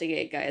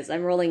investigate, guys.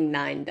 I'm rolling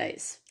 9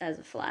 dice as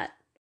a flat.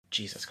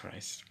 Jesus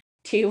Christ.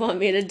 Do you want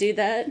me to do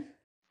that?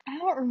 I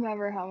don't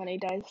remember how many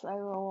dice I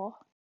roll.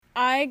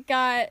 I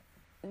got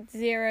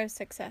 0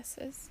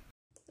 successes.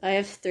 I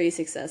have 3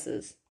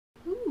 successes.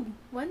 Ooh,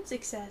 1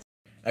 success.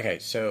 Okay,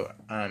 so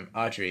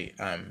Audrey,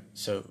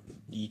 so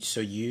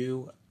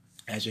you,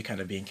 as you're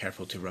kind of being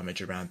careful to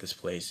rummage around this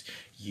place,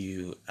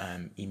 you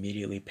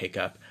immediately pick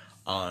up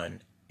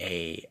on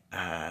a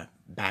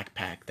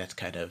backpack that's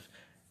kind of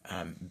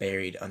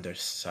buried under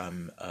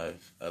some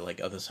of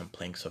some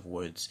planks of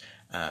woods,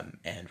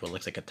 and what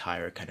looks like a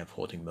tire kind of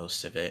holding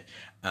most of it.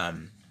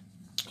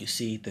 You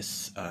see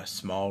this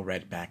small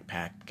red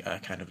backpack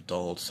kind of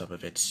dulled, some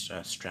of its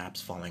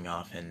straps falling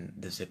off and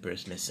the zipper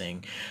is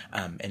missing,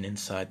 and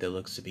inside there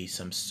looks to be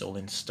some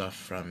stolen stuff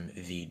from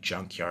the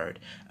junkyard.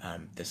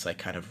 This like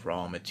kind of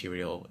raw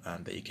material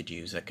that you could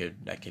use that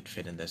could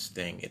fit in this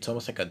thing. It's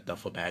almost like a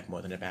duffel bag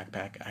more than a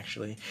backpack,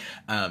 actually.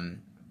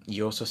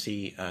 You also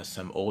see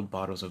some old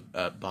bottles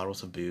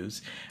of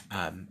booze,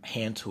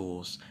 hand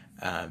tools,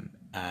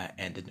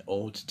 and an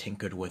old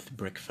tinkered with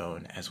brick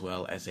phone, as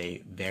well as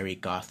a very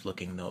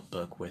goth-looking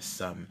notebook with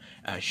some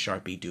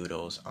Sharpie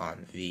doodles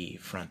on the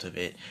front of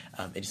it.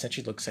 It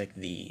essentially looks like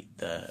the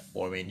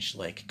orange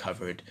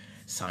covered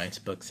science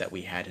books that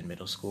we had in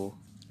middle school.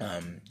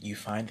 You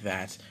find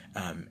that,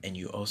 and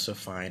you also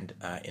find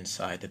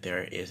inside that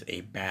there is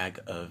a bag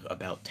of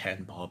about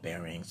 10 ball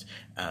bearings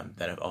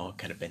that have all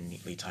kind of been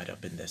neatly tied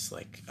up in this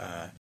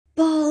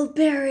ball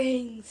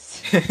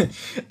bearings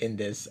in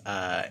this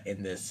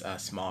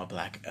small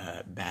black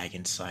bag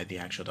inside the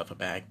actual duffel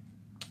bag.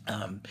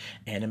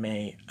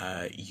 Anime,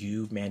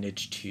 you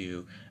manage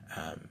to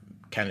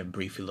kind of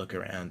briefly look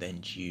around,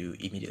 and you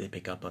immediately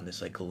pick up on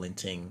this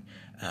glinting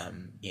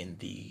in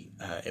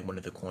one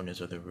of the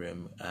corners of the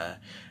room,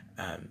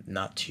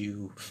 not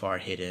too far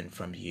hidden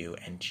from you,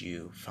 and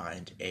you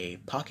find a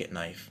pocket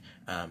knife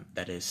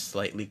that is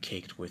slightly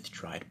caked with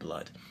dried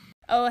blood.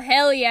 Oh,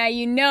 hell yeah,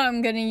 you know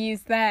I'm gonna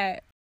use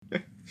that.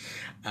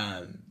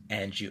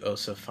 And you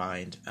also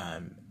find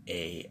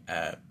a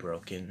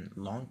broken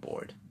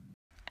longboard.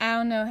 I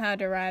don't know how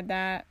to ride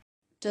that.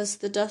 Does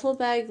the duffel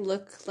bag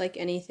look like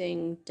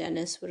anything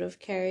Dennis would have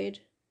carried?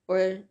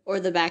 Or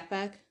the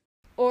backpack?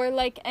 Or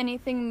like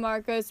anything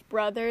Margot's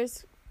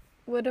brothers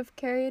would have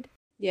carried?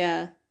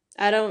 Yeah.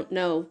 I don't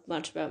know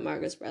much about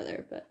Margot's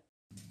brother, but...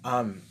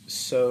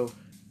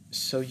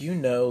 So you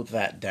know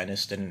that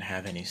Dennis didn't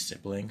have any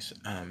siblings.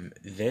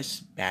 This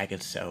bag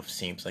itself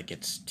seems like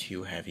it's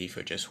too heavy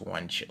for just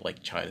one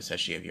child,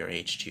 especially of your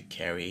age, to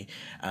carry.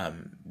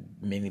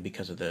 Mainly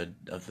because of the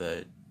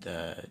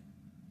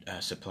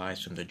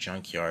supplies from the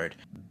junkyard,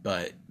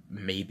 but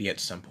maybe at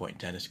some point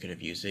Dennis could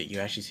have used it. You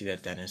actually see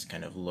that Dennis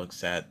kind of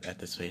looks at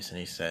this place and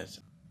he says,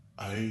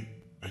 I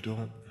I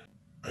don't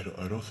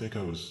I don't think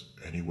I was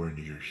anywhere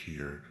near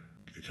here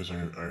because I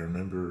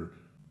remember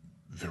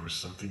there was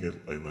something that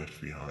I left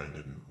behind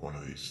in one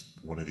of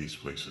these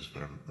places,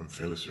 but I'm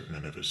fairly certain I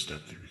never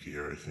stepped through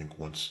here. I think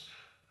once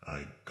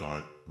I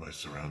got my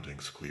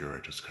surroundings clear, I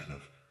just kind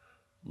of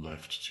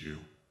left to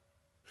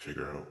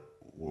figure out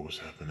what was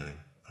happening.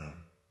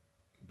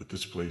 But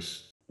this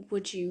place,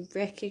 Would you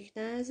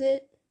recognize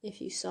it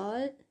if you saw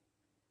it?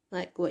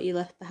 Like what you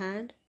left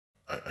behind?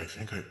 I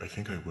think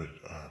I would.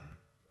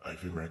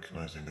 I've been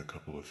recognizing a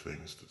couple of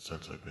things that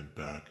since I've been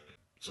back,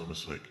 it's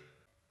almost like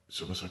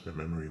my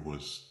memory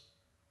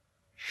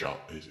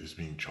is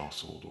being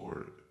jostled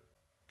or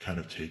kind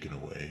of taken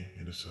away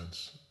in a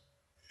sense.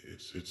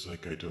 It's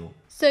like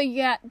So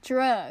you got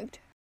drugged.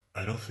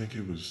 I don't think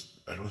it was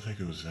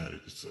that.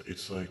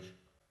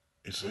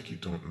 It's like you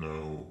don't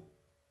know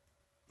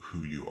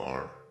who you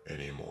are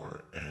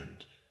anymore,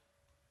 and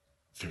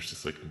there's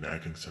this like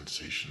nagging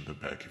sensation in the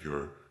back of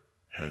your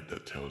head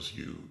that tells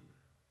you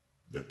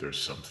that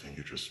there's something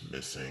you're just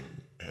missing,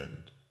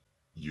 and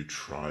you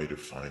try to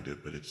find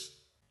it, but it's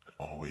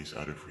always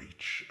out of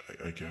reach,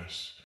 I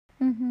guess.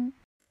 Mm-hmm.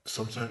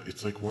 Sometimes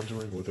it's like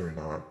wondering whether or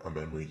not a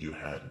memory you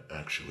had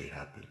actually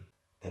happened.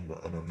 And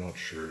I'm not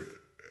sure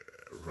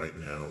right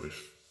now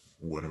if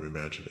what I'm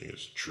imagining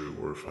is true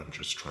or if I'm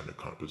just trying to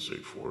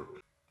compensate for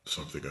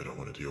something I don't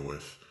want to deal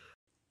with.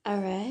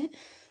 Alright.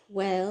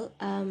 Well,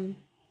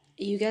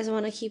 you guys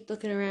want to keep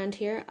looking around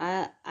here?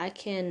 I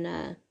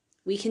can,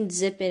 we can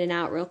zip in and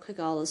out real quick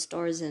all the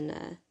stores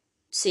and,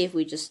 see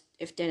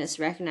if Dennis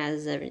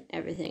recognizes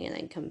everything and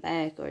then come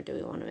back, or do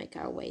we want to make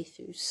our way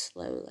through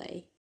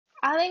slowly?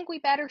 I think we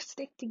better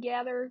stick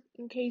together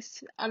in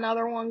case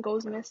another one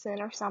goes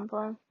missing or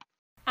something.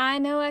 I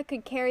know I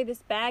could carry this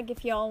bag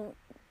if y'all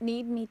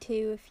need me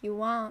to, if you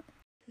want.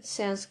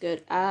 Sounds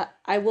good.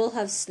 I will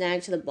have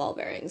snagged the ball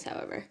bearings,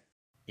 however.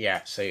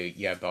 yeah, so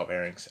you have ball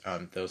bearings.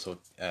 Those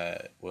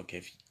will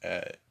give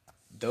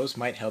those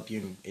might help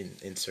you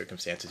in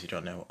circumstances you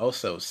don't know.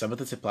 Also, some of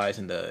the supplies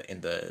in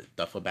the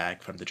duffel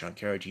bag from the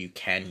junkyard you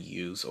can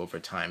use over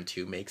time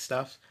to make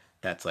stuff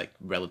that's like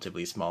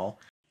relatively small.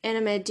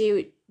 Anime,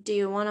 do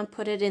you want to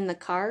put it in the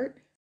cart?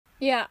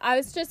 Yeah, I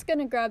was just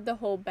gonna grab the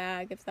whole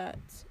bag if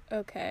that's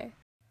okay.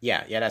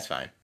 Yeah, that's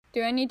fine.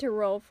 Do I need to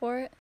roll for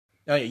it?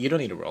 No, you don't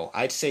need to roll.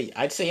 I'd say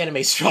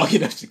Anime's strong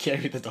enough to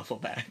carry the duffel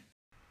bag.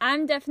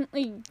 I'm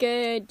definitely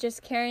good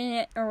just carrying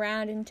it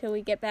around until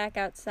we get back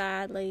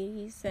outside,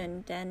 ladies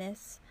and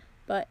Dennis.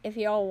 But if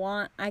y'all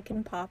want, I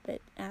can pop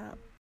it out.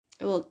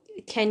 Well,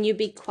 can you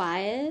be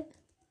quiet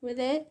with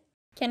it?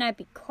 Can I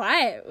be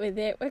quiet with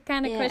it? What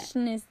kind of Yeah.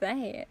 question is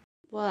that?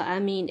 Well, I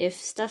mean, if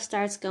stuff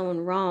starts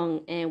going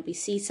wrong and we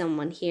see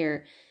someone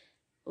here,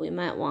 we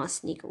might want to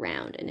sneak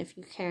around. And if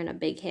you're carrying a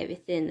big heavy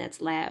thing that's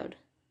loud,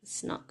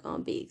 it's not going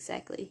to be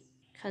exactly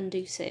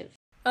conducive.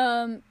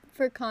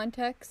 For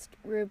context,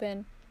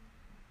 Ruben,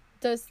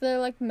 does the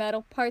like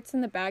metal parts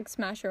in the bag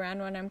smash around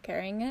when I'm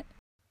carrying it?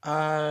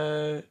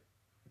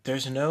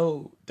 There's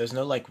no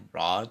like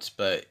rods,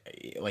 but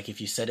like if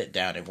you set it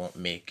down, it won't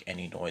make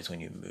any noise when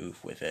you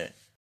move with it.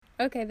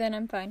 Okay, then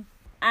I'm fine.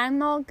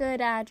 I'm all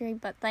good, Audrey,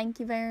 but thank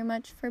you very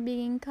much for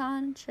being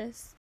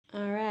conscious.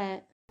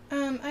 Alright.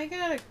 I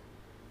got a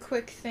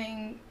quick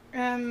thing.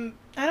 I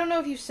don't know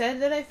if you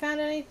said that I found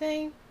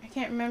anything. I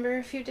can't remember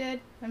if you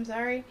did. I'm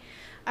sorry.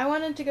 I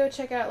wanted to go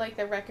check out, like,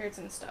 the records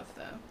and stuff,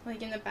 though.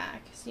 Like, in the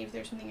back. See if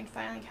there's something in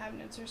filing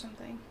cabinets or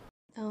something.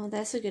 Oh,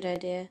 that's a good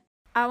idea.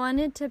 I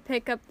wanted to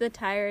pick up the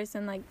tires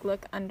and like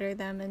look under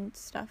them and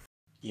stuff.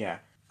 Yeah.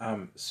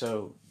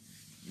 So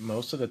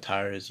most of the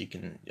tires you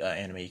can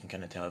Anime you can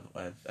kind of tell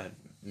have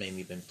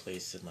mainly been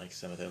placed in like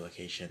some of their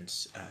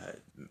locations.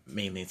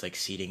 Mainly it's like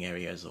seating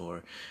areas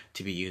or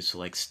to be used for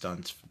like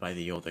stunts by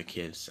the older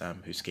kids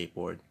who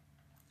skateboard.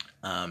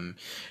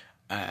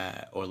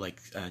 Or like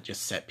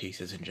just set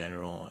pieces in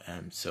general.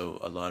 So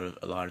a lot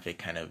of it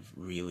kind of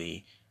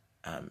really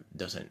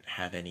doesn't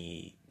have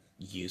any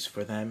use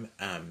for them.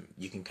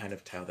 You can kind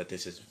of tell that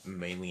this is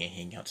mainly a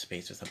hangout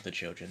space for some of the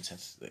children,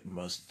 since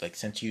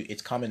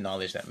it's common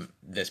knowledge that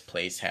this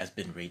place has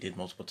been raided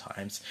multiple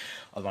times,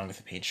 along with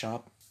the paint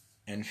shop.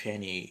 And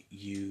Fanny,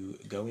 you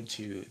go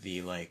into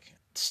the like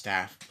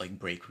staff like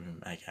break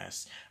room, I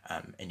guess,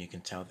 and you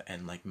can tell that,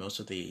 and like most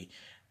of the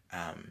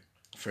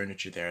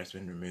furniture there has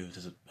been removed.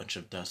 There's a bunch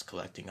of dust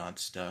collecting on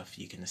stuff.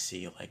 You can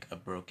see like a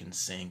broken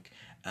sink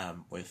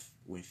with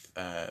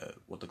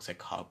what looks like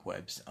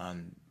cobwebs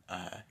on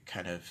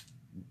kind of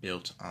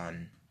built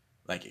on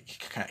like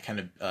kind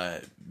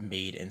of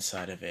made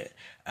inside of it.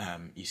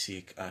 You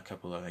see a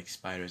couple of like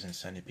spiders and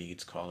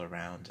centipedes crawl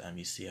around.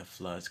 You see a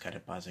flood kind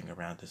of buzzing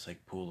around this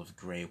like pool of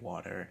gray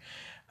water.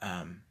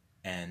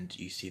 And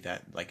you see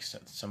that like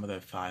some of the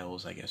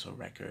files, I guess, or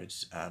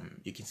records,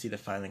 you can see the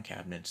filing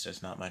cabinets.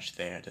 There's not much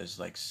there. There's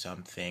like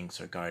some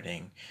things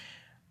regarding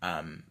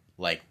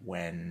like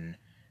when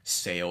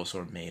sales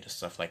were made and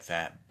stuff like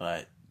that,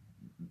 but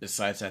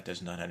besides that,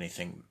 there's not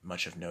anything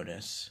much of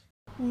notice.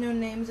 No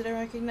names that I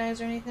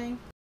recognize or anything?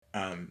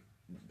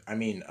 I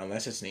mean,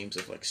 unless it's names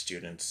of like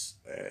students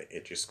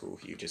at your school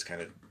who you just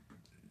kind of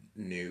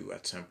knew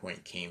at some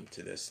point came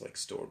to this like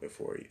store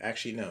before you.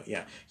 Actually, no,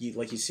 yeah,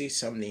 you see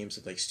some names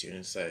of like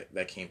students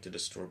that came to the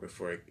store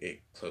before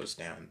it closed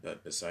down,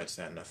 but besides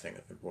that, nothing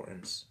of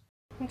importance.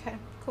 Okay,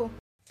 cool.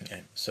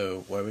 Okay,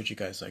 so where would you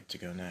guys like to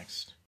go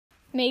next?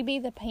 Maybe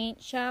the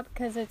paint shop,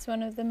 because it's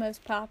one of the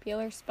most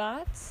popular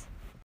spots.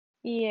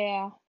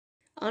 Yeah.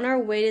 On our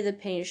way to the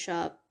paint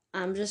shop,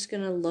 I'm just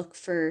gonna look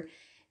for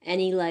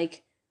any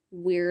like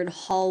weird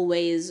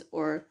hallways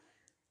or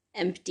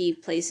empty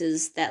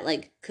places that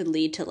like could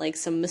lead to like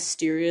some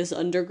mysterious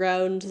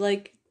underground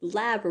like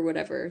lab or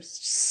whatever.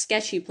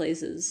 Sketchy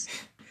places.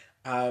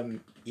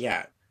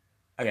 Yeah.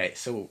 Okay,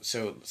 so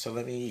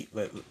let me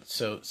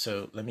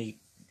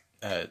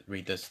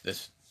read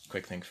this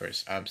quick thing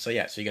first. So you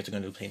get to go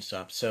to the paint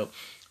shop. So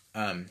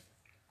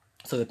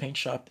the paint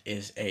shop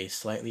is a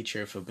slightly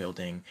cheerful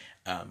building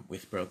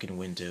with broken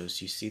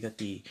windows. You see that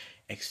the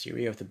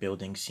exterior of the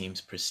building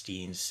seems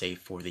pristine, save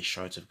for the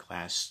shards of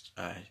glass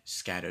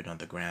scattered on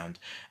the ground.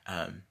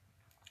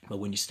 But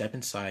when you step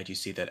inside, you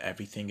see that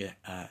everything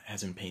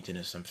has been painted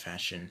in some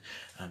fashion.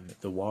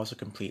 The walls are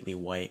completely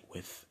white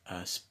with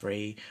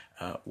spray,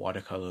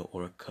 watercolor,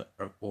 or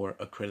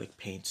acrylic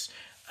paints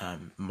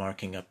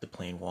marking up the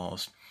plain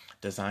walls.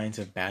 Designs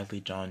of badly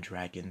drawn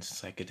dragons,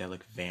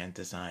 psychedelic van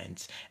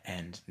designs,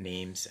 and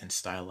names and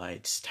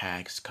stylized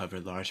tags cover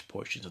large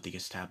portions of the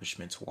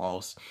establishment's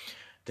walls.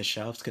 The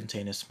shelves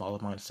contain a small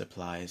amount of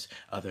supplies.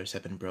 Others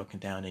have been broken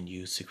down and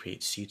used to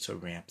create seats or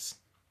ramps.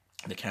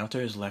 The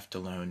counter is left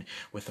alone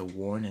with a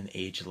worn and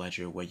aged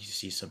ledger where you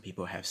see some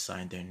people have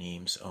signed their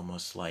names,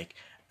 almost like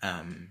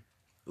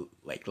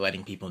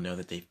letting people know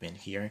that they've been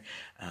here.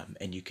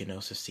 And you can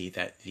also see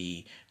that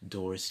the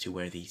doors to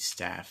where the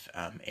staff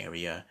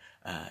area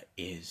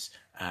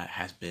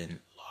has been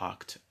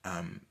locked,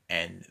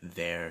 and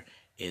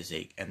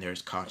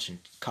there's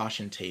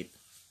caution tape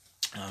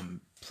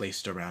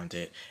placed around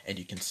it, and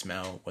you can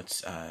smell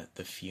what's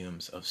the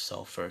fumes of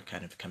sulfur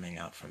kind of coming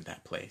out from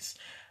that place.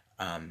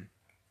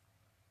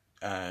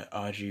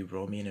 Audrey,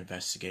 roll me an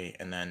investigate,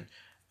 and then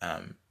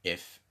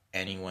if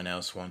anyone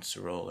else wants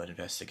to roll and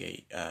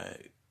investigate,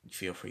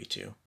 feel free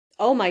to.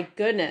 Oh my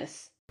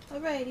goodness.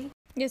 Alrighty.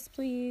 Yes,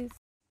 please.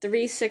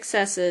 3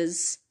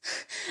 successes.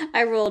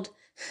 I rolled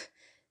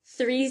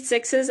 3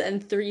 6s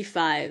and 3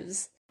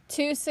 5s.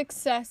 2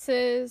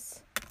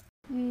 successes.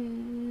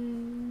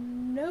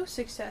 No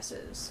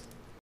successes.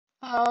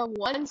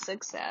 1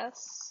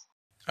 success.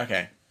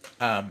 Okay.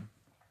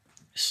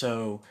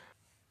 So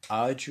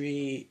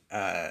Audrey,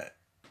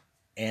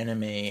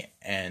 Anime,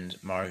 and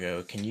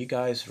Margot, can you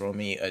guys roll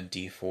me a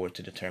d4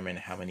 to determine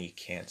how many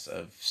cans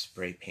of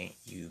spray paint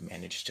you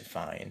managed to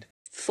find?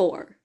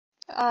 4.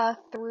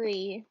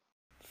 3.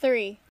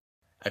 3.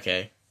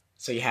 Okay.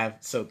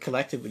 So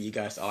collectively you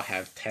guys all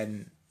have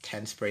 10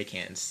 spray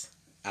cans,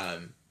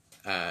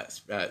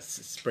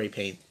 spray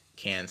paint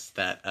cans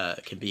that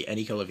can be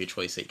any color of your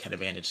choice that you kind of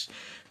managed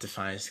to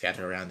find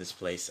scattered around this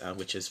place,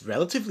 which is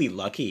relatively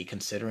lucky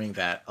considering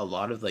that a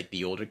lot of like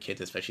the older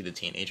kids, especially the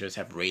teenagers,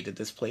 have raided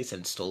this place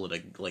and stolen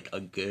a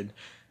good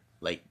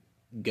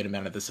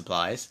amount of the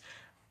supplies.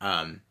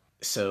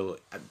 So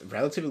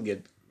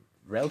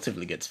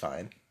relatively good's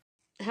fine.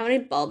 How many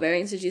ball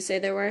bearings did you say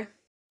there were?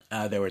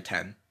 There were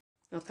 10.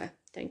 Okay,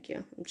 thank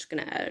you. I'm just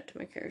gonna add it to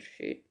my character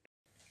sheet.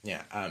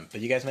 Yeah,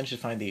 but you guys managed to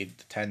find the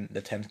 10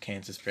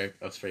 cans of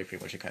spray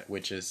paint,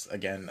 which is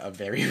again a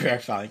very rare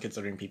find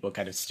considering people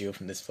kind of steal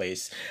from this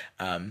place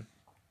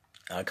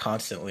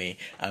constantly.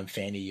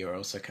 Fanny, you're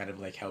also kind of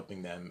like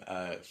helping them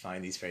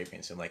find these spray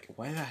paints. So like,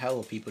 why the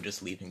hell are people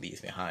just leaving these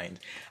behind?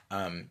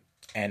 And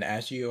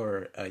as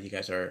you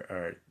guys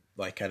are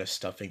like kind of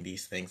stuffing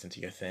these things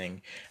into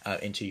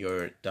into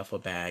your duffel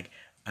bag,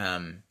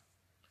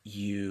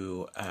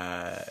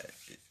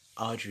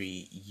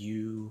 Audrey,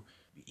 you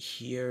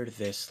hear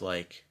this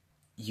like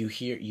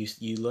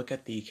you look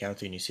at the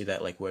counter and you see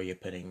that like where you're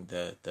putting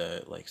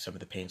the like some of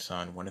the paints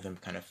on, one of them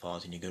kind of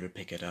falls and you go to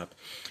pick it up,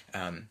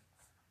 and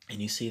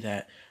you see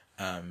that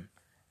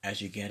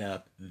as you get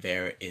up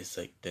there is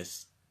like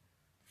this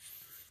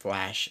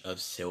flash of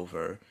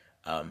silver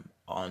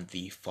on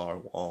the far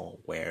wall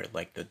where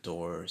like the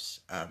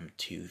doors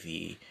to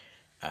the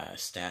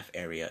staff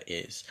area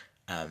is,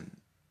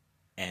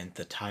 and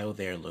the tile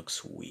there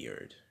looks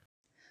weird.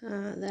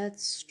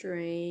 That's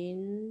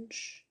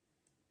strange.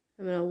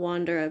 I'm gonna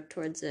wander up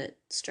towards it,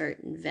 start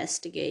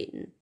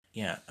investigating.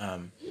 Yeah,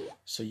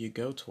 so you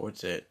go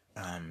towards it.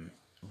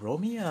 Roll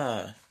me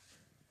a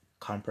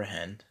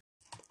comprehend.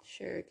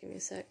 Sure, give me a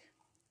sec.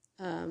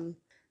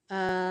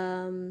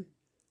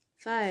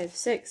 5,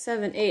 6,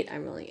 7, 8.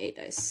 I'm rolling 8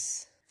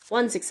 dice.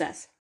 1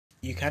 success.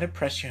 You kind of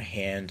press your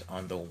hand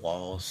on the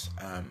walls,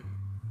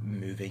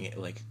 moving it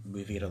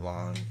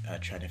along,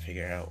 trying to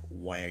figure out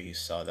where you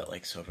saw that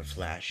like silver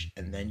flash,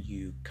 and then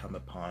you come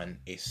upon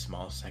a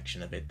small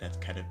section of it that's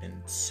kind of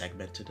been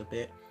segmented a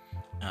bit,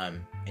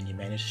 and you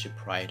manage to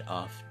pry it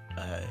off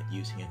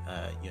using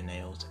your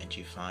nails, and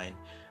you find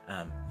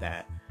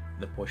that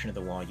the portion of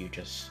the wall you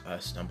just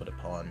stumbled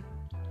upon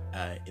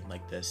in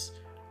like this,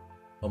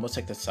 almost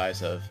like the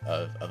size of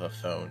a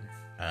phone,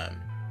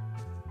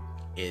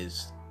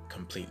 is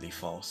completely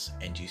false,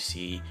 and you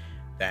see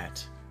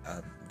that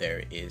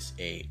there is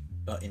a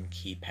button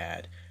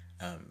keypad,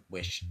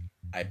 which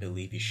I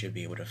believe you should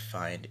be able to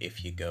find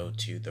if you go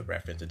to the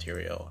reference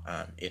material.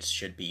 It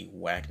should be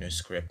Wagner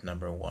script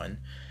number 1,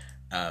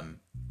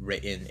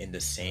 written in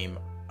the same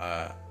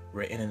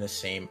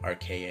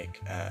archaic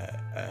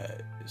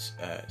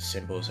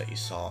symbols that you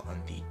saw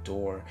on the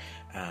door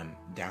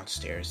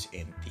downstairs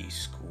in the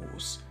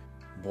school's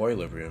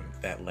boiler room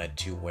that led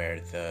to where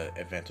the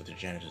event of the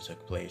janitor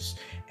took place.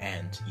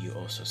 And you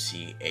also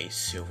see a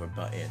silver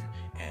button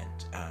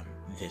and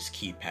this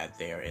keypad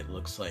there. It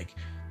looks like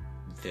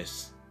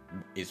this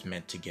is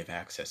meant to give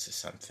access to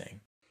something.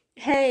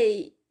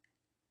 Hey,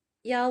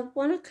 y'all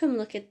wanna come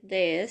look at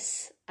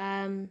this?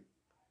 Did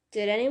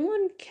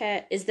anyone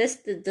does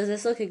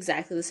this look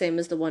exactly the same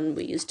as the one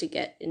we used to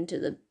get into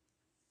the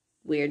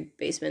weird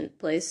basement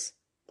place?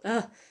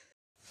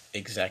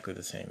 Exactly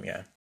the same,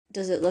 yeah.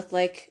 Does it look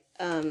like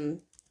the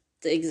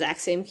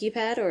exact same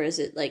keypad, or is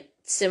it like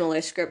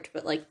similar script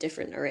but like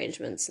different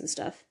arrangements and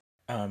stuff?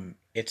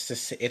 It's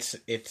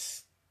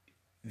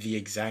the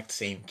exact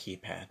same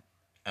keypad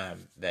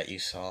that you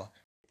saw.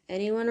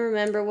 Anyone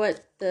remember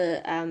what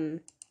the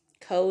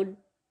code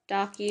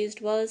Doc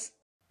used was?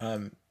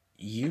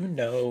 You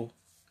know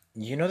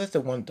that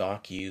the one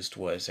Doc used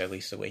was, at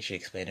least the way she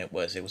explained it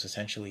was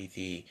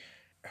essentially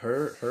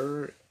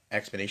her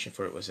explanation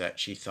for it was that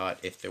she thought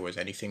if there was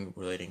anything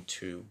relating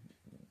to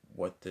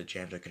what the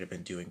janitor could have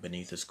been doing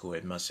beneath the school,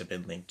 it must have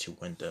been linked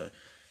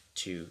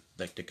to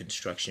the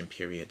construction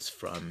periods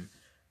from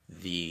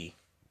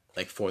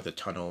for the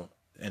tunnel,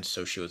 and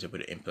so she was able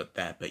to input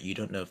that. But you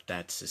don't know if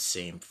that's the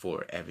same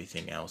for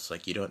everything else.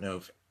 Like, you don't know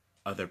if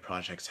other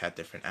projects had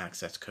different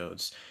access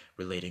codes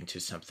relating to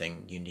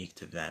something unique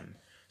to them.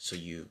 So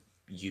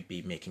you'd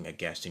be making a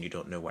guess, and you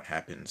don't know what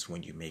happens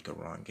when you make a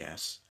wrong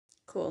guess.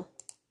 Cool.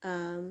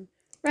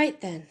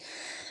 Right then.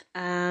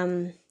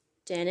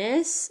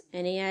 Dennis,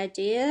 any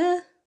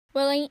idea?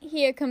 Well, ain't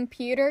he a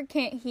computer?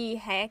 Can't he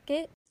hack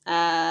it?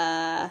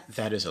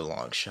 That is a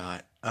long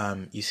shot.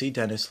 You see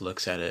Dennis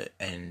looks at it,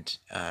 and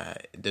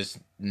there's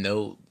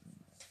no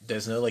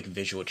like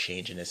visual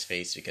change in his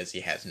face because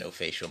he has no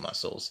facial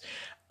muscles.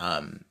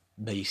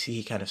 But you see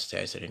he kind of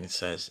stares at it and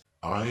says,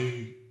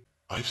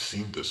 I've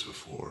seen this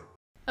before.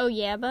 Oh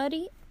yeah,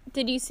 buddy?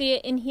 Did you see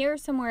it in here or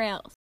somewhere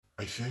else?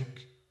 I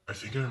think I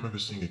remember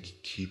seeing a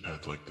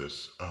keypad like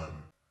this.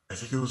 I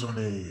think it was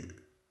on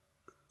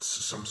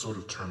some sort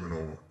of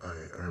terminal. I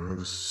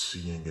remember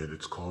seeing it.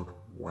 It's called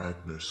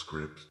Wagner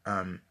script.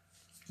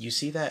 You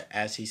see that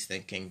as he's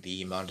thinking,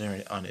 the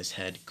monitor on his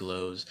head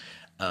glows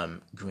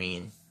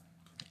green,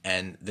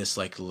 and this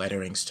like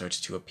lettering starts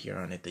to appear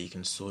on it that you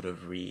can sort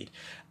of read.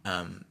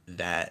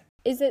 That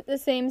is it the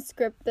same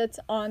script that's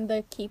on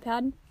the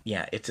keypad?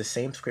 Yeah, it's the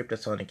same script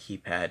that's on a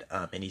keypad.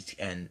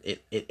 And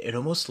it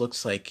almost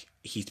looks like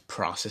he's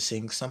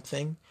processing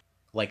something,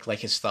 like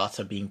his thoughts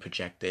are being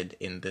projected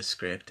in this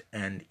script.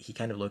 And he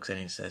kind of looks at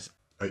it and says,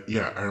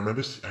 "Yeah, I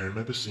remember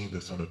seeing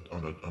this on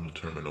a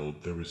terminal.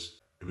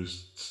 It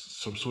was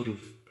some sort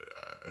of,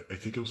 I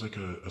think it was like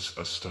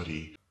a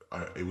study.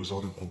 It was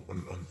on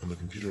the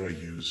computer I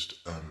used,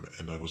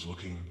 and I was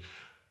looking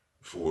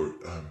for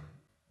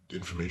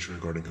information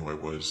regarding who I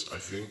was. I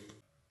think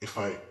if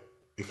I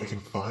can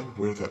find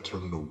where that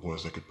terminal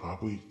was, I could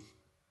probably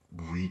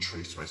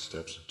retrace my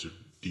steps into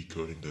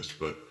decoding this,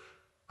 but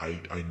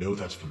I know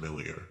that's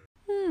familiar."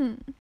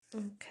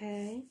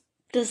 Okay.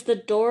 Does the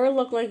door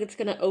look like it's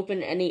gonna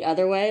open any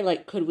other way?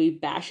 Like, could we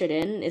bash it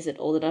in? Is it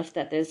old enough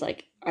that there's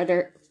like,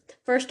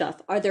 first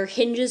off, are there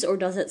hinges or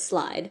does it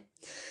slide?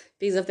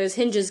 Because if there's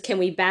hinges, can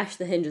we bash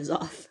the hinges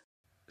off?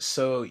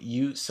 So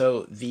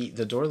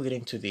the door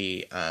leading to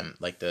the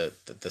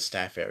the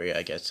staff area,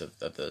 I guess, of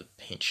the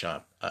paint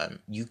shop,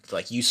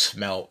 you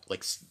smell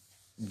like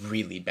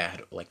really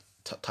bad, like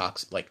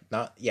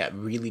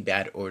really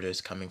bad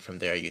odors coming from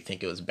there. You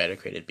think it was better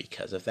created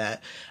because of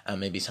that.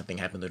 Maybe something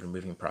happened to the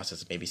removing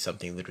process. Maybe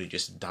something literally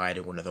just died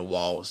in one of the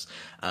walls.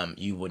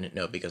 You wouldn't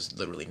know because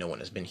literally no one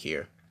has been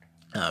here.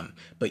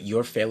 But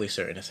you're fairly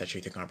certain, especially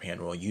with the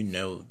comprehend roll, you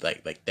know,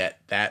 like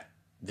that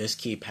this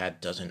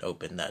keypad doesn't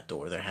open that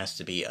door. There has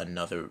to be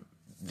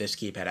this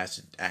keypad has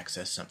to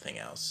access something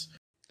else.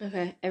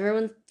 Okay,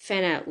 everyone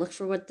fan out. Look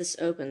for what this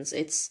opens.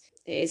 It's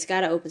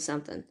gotta open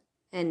something.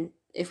 And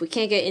if we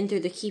can't get in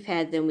through the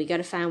keypad, then we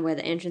gotta find where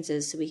the entrance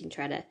is so we can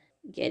try to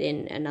get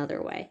in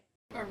another way.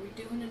 Are we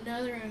doing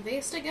another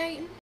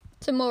investigating?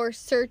 Some more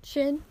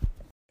searching?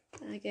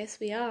 I guess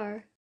we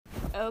are.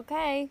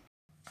 Okay.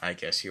 I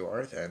guess you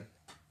are then.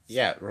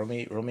 Yeah, roll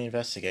me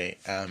investigate.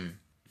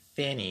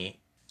 Fanny,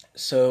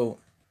 so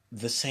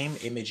the same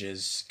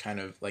images kind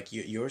of like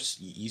you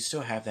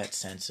still have that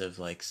sense of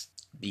like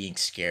being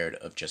scared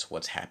of just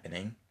what's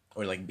happening,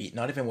 or like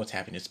not even what's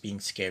happening, it's being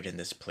scared in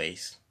this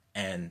place.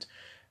 And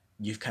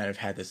you've kind of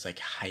had this like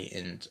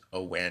heightened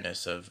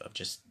awareness of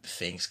just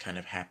things kind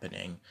of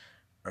happening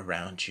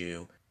around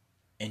you,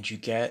 and you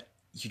just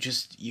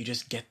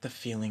get the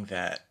feeling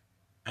that,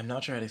 I'm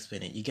not sure how to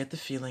explain it. You get the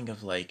feeling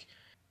of like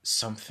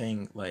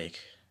something like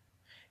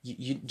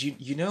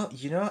you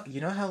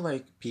know how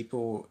like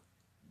people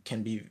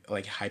can be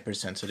like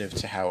hypersensitive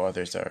to how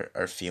others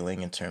are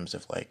feeling, in terms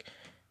of like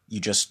you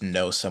just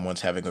know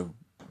someone's having a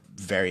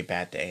very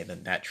bad day, and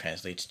then that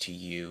translates to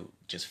you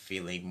just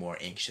feeling more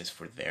anxious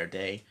for their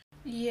day.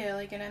 Yeah,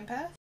 like an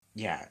empath?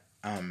 Yeah.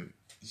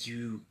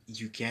 You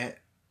get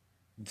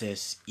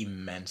this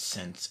immense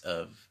sense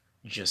of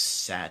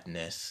just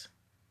sadness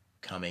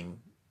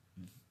coming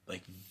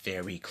like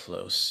very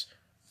close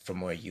from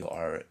where you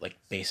are, like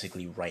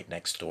basically right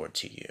next door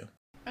to you.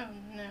 Oh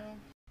no.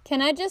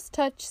 Can I just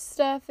touch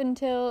stuff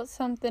until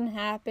something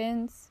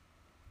happens?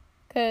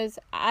 'Cause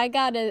I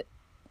got a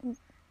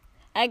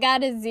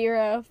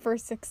 0 for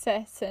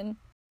success, and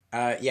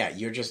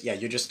You're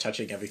just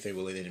touching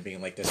everything with it and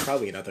being like, there's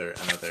probably another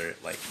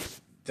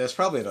there's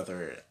probably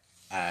another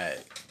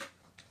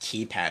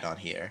keypad on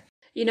here.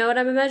 You know what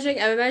I'm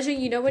imagining? I'm imagining,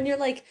 you know, when you're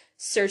like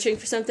searching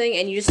for something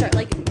and you just start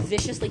like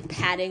viciously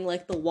patting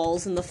like the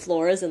walls and the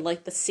floors and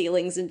like the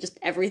ceilings and just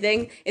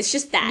everything. It's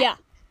just that.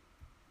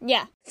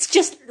 yeah. It's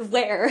just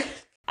where.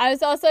 I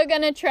was also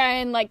gonna try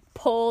and like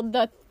pull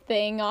the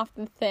thing off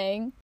the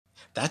thing.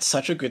 That's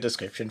such a good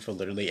description for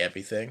literally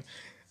everything.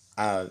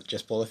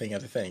 Just pull the thing out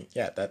of the thing.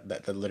 Yeah,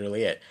 that's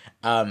literally it.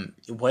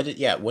 What did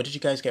you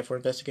guys get for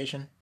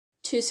investigation?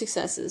 2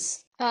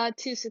 successes.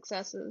 2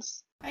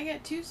 successes. I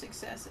got 2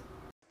 successes.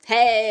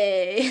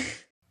 Hey!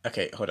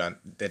 Okay, hold on.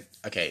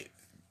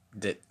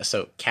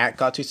 So Kat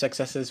got 2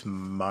 successes,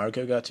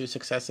 Margot got 2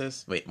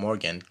 successes. Wait,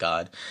 Morgan,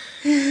 God.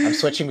 I'm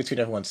switching between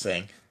everyone's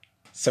thing.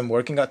 So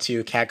Morgan got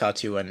 2, Kat got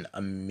 2, and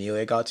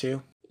Amelia got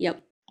 2.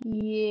 Yep.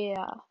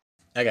 Yeah.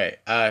 Okay,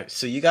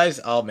 so you guys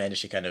all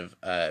managed to kind of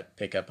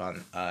pick up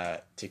on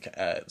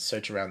to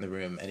search around the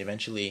room, and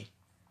eventually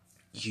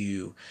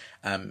you,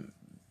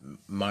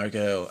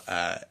 Margot,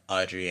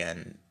 Audrey,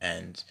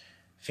 and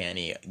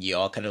Fanny, you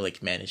all kind of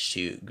like managed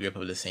to group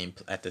up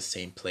at the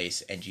same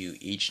place, and you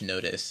each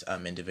notice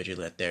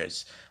individually that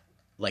there's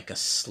like a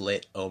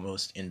slit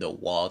almost in the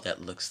wall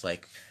that looks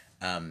like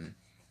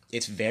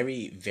it's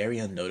very, very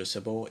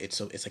unnoticeable. It's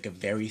like a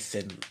very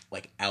thin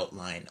like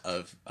outline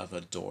of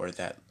a door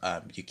that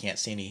you can't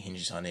see any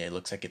hinges on it. It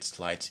looks like it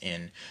slides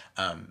in,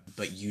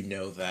 but you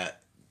know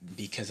that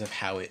because of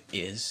how it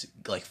is,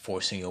 like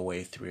forcing your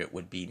way through it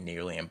would be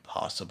nearly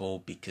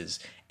impossible, because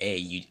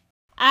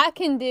I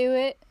can do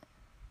it.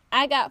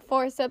 I got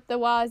force up the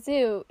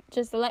wazoo.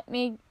 Just let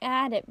me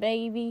at it,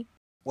 baby.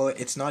 Well,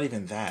 it's not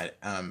even that.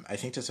 I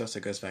think this also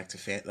goes back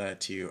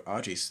to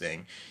Audrey's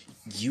thing.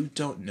 You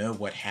don't know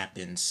what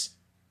happens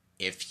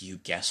if you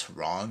guess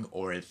wrong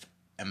or if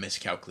a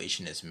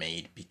miscalculation is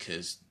made,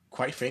 because,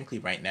 quite frankly,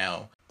 right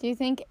now... Do you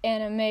think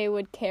anime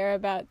would care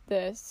about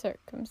the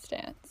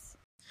circumstance?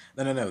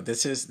 No.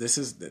 This is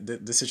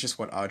just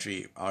what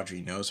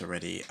Audrey knows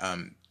already.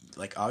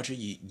 Like Audrey,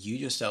 you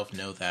yourself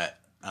know that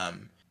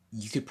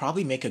you could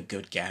probably make a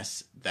good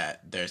guess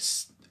that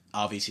there's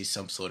obviously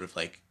some sort of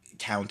like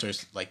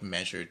counters like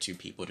measure to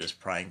people just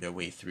prying their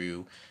way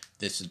through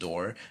this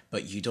door,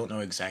 but you don't know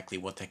exactly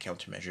what that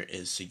countermeasure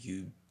is, so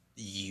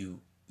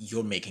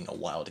you're making a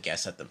wild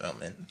guess at the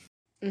moment.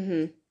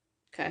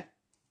 Okay.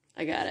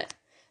 I got it.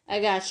 I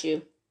got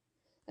you.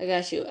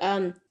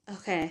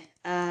 Okay.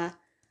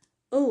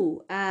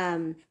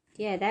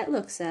 Yeah, that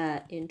looks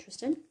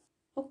interesting.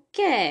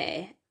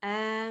 Okay.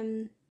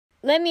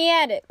 Let me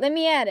at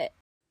it.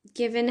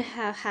 Given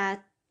how high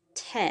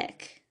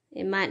tech,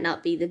 it might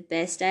not be the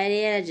best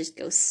idea to just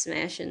go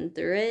smashing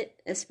through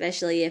it,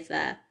 especially if,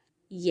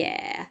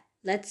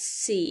 let's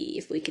see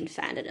if we can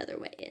find another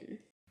way in.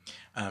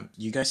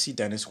 You guys see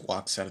Dennis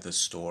walks out of the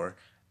store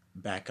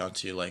back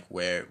onto like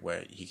where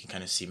he can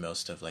kind of see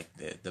most of like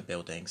the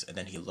buildings, and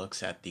then he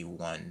looks at the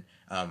one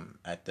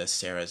at the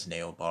Sarah's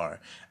Nail Bar,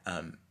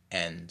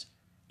 and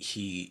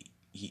he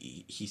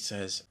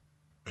says,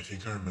 I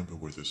think I remember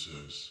where this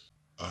is.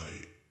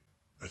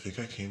 I think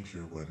I came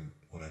here when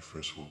I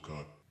first woke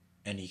up.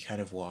 And he kind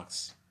of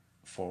walks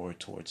forward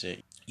towards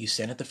it. You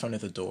stand at the front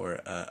of the door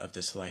of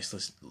this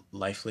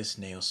lifeless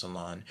nail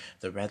salon,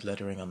 the red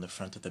lettering on the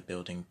front of the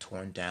building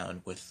torn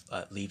down, with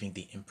leaving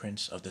the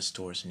imprints of the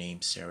store's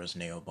name, Sarah's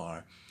Nail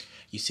Bar.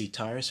 You see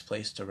tires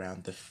placed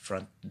around the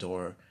front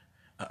door,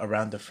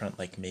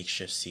 like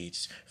makeshift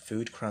seats,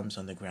 food crumbs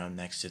on the ground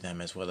next to them,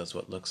 as well as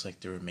what looks like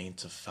the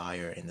remains of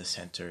fire in the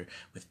center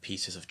with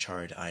pieces of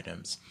charred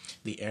items.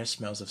 The air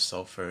smells of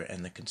sulfur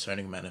and the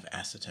concerning amount of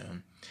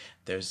acetone.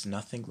 There's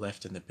nothing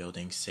left in the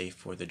building save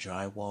for the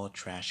drywall,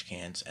 trash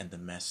cans, and the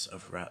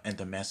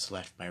mess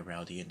left by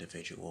rowdy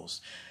individuals.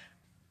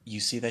 You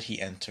see that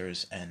he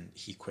enters, and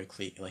he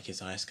quickly, like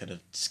his eyes kind of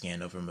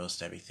scan over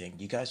most everything.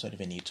 You guys don't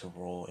even need to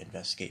roll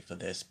investigate for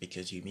this,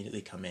 because you immediately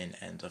come in,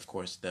 and of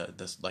course the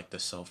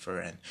sulfur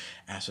and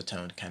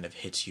acetone kind of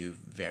hits you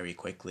very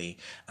quickly.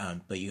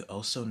 But you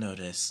also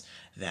notice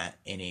that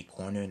in a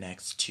corner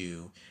next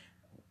to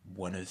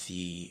one of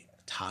the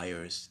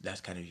tires that's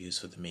kind of used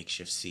for the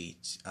makeshift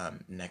seats.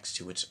 Next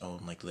to its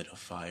own like little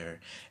fire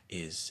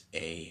is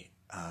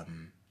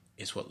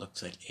is what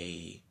looks like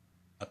a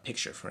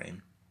picture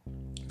frame.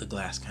 The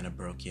glass kind of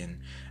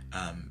broken,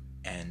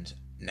 and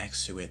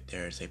next to it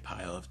there's a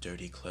pile of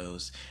dirty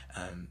clothes.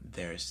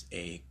 There's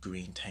a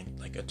green tank,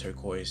 like a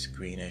turquoise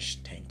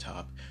greenish tank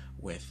top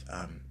with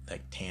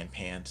like tan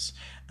pants,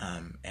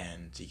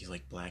 and these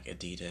like black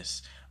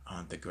Adidas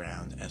on the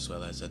ground, as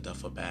well as a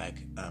duffel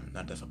bag,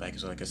 not duffel bag,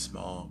 it's like a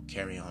small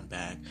carry-on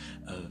bag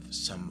of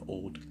some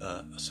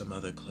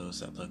other clothes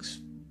that looks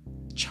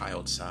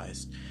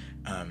child-sized.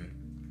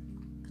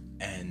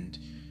 And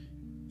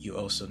you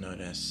also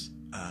notice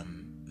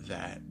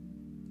that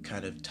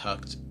kind of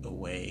tucked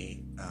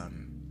away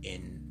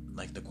in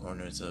like the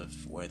corners of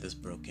where this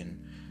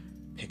broken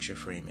picture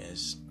frame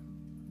is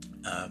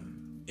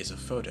a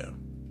photo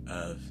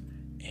of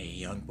a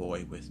young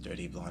boy with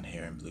dirty blonde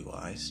hair and blue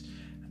eyes,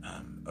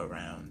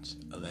 around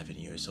 11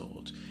 years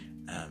old,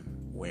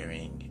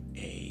 wearing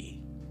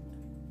a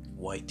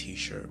white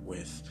t-shirt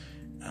with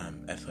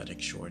athletic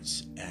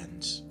shorts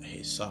and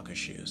his soccer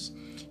shoes.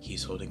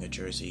 He's holding a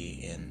jersey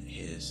in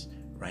his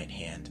right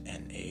hand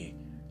and a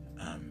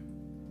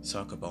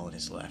soccer ball in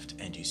his left,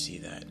 and you see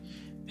that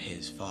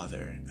his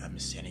father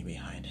is standing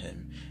behind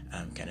him,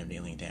 kind of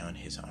kneeling down,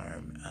 his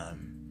arm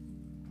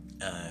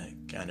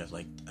kind of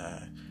like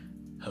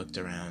hooked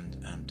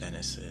around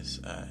Dennis's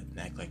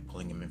neck, like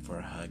pulling him in for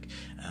a hug.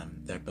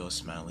 They're both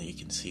smiling. You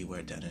can see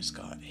where Dennis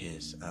got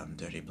his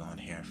dirty blonde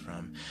hair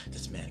from.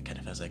 This man kind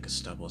of has like a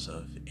stubbles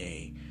of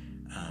a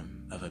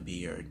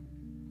beard,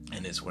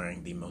 and is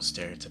wearing the most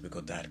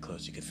stereotypical dad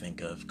clothes you could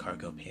think of: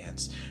 cargo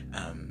pants,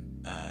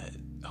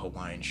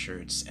 Hawaiian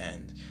shirts,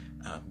 and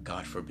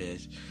God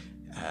forbid,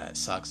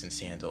 socks and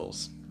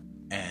sandals.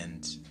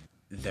 And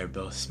they're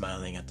both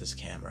smiling at this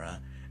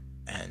camera,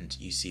 and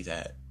you see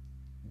that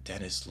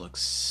Dennis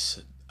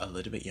looks a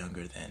little bit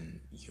younger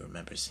than you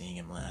remember seeing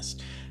him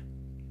last.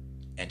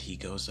 And he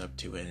goes up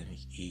to it, and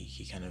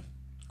he kind of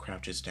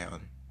crouches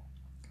down,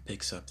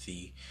 picks up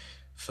the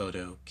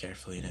photo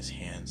carefully in his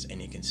hands,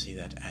 and you can see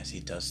that as he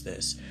does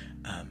this,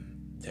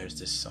 there's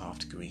this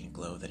soft green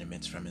glow that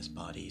emits from his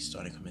body,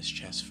 starting from his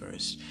chest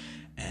first,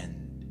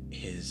 and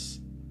his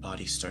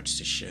body starts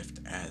to shift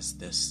as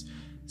this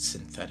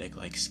synthetic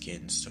like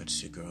skin starts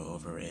to grow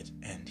over it,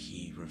 and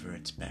he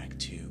reverts back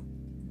to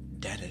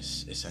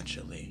Dennis,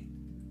 essentially.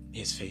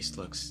 His face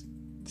looks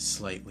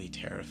slightly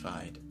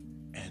terrified,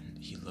 and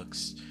he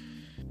looks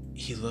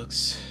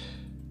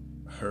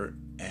hurt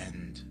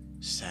and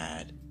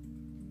sad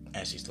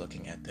as he's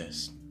looking at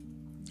this.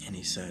 And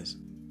he says,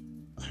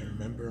 I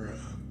remember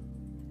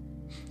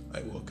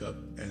I woke up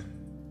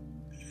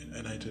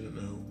and I didn't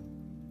know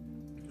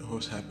what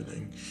was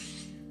happening.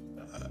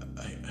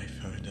 I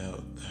found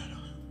out that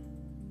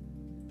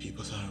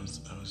people thought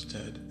I was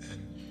dead,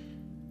 and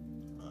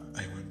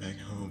I went back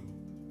home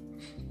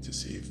to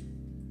see if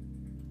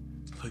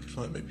I could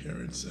find my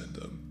parents, and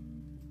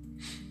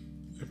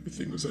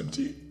everything was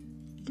empty,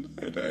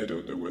 and I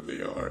don't know where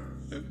they are,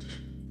 and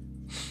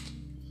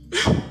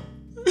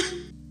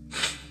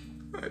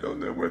I don't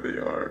know where they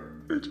are.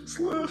 They just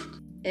left.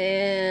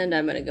 And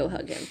I'm gonna go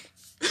hug him.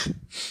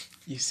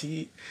 you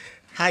see,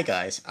 hi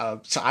guys,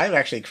 so I'm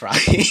actually crying.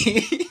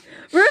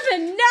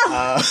 Ruben,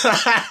 no!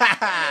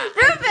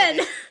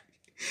 Ruben!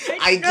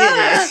 I did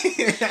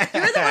it.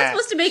 You're the one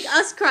supposed to make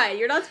us cry.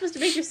 You're not supposed to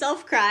make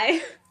yourself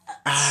cry.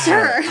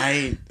 Sir.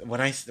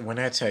 When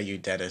I tell you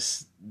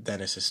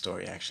Dennis's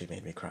story actually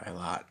made me cry a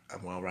lot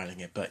while writing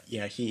it. But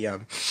yeah, he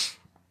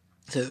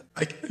says,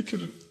 I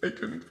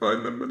couldn't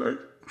find them, and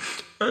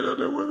I don't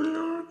know where they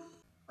are.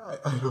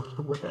 I don't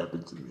know what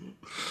happened to me,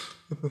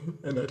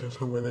 and I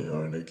don't know where they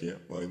are, and I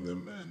can't find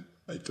them, and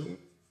I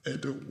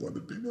don't want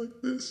to be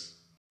like this.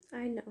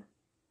 I know.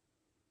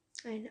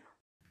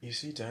 You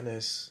see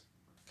Dennis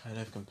kind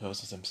of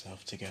composes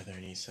himself together,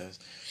 and he says,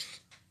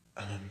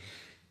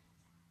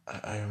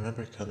 I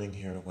remember coming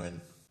here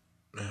when,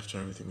 after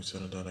everything was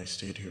said and done, I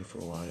stayed here for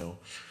a while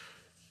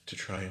to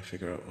try and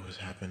figure out what was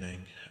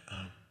happening,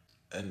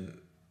 and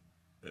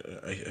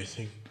I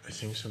think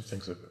some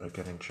things are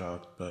getting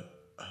jogged, but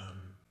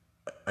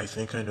I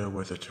think I know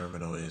where the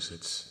terminal is.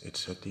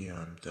 It's at the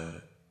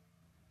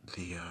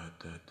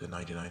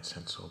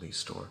 99-cent Soli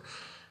store.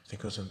 I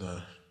think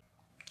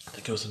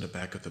it was in the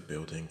back of the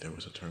building. There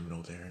was a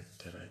terminal there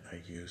that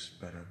I used,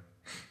 but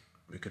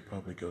we could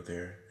probably go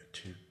there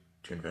to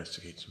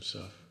investigate some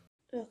stuff.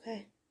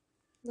 Okay,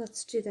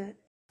 let's do that.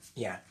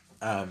 Yeah.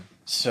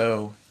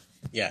 So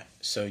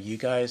you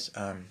guys.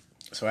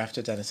 So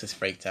after Dennis's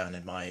breakdown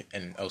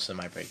and also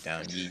my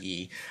breakdown,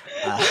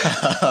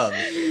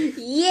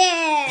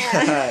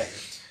 Yeah.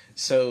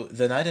 So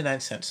the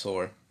 99-cent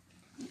store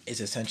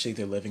is essentially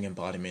the living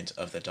embodiment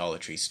of the Dollar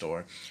Tree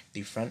store.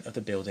 The front of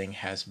the building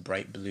has a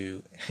bright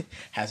blue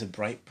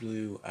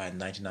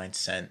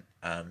 99-cent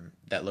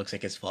that looks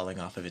like it's falling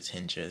off of its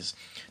hinges.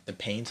 The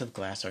panes of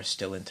glass are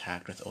still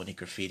intact with only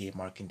graffiti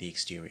marking the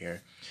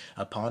exterior.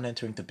 Upon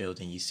entering the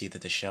building, you see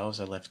that the shelves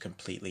are left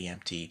completely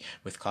empty,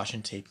 with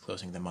caution tape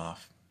closing them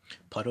off.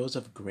 Puddles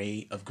of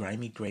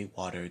grimy gray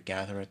water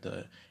gather at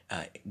the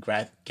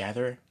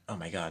gather. Oh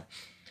my god!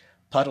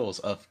 Puddles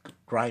of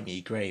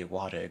grimy gray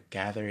water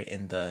gather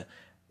in the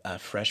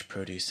fresh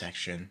produce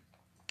section.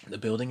 The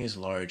building is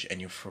large,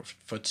 and your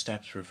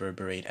footsteps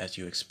reverberate as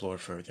you explore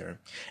further.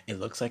 It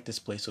looks like this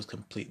place was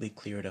completely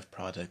cleared of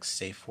products,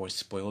 save for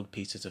spoiled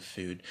pieces of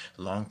food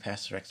long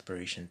past their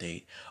expiration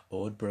date,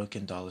 old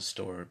broken dollar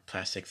store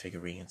plastic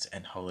figurines,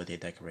 and holiday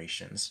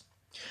decorations.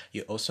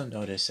 You also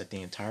notice that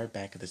the entire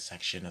back of the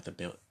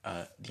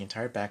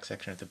entire back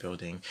section of the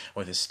building,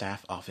 where the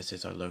staff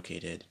offices are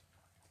located,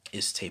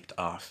 is taped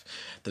off.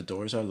 The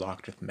doors are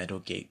locked with metal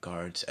gate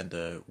guards, and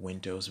the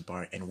windows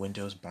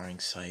barring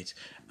sight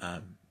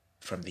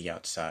from the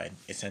outside.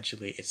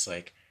 Essentially, it's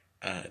like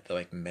the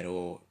like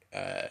metal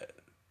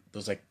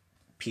those like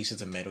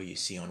pieces of metal you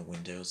see on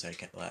windows that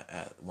get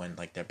when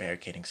like they're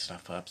barricading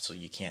stuff up, so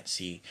you can't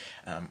see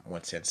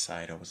what's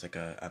inside. Almost like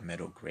a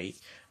metal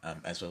grate,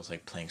 as well as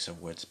like planks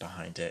of woods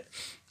behind it.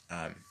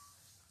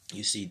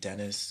 You see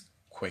Dennis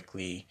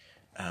quickly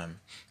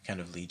kind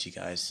of lead you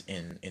guys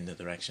in the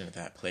direction of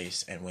that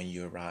place, and when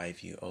you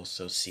arrive, you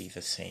also see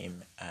the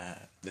same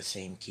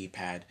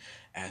keypad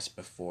as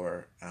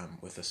before,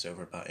 with a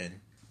silver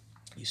button.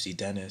 You see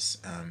Dennis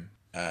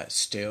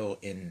still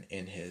in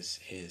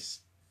his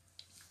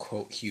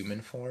quote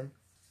human form,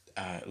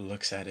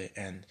 looks at it,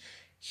 and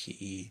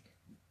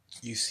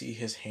you see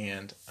his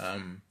hand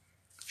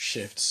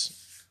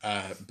shifts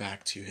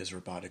back to his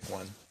robotic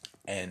one,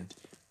 and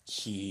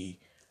he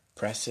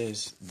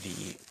presses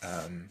the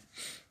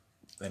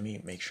let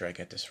me make sure I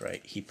get this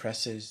right. He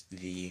presses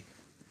the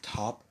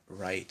top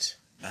right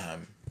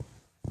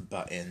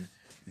button,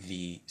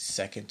 the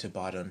second to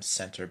bottom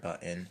center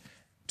button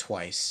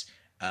twice,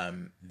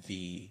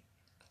 the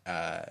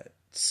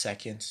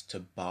second to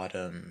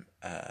bottom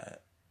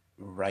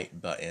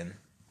right button,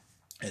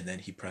 and then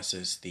he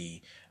presses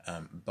the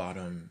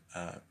bottom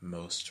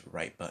most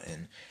right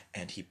button,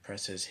 and he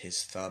presses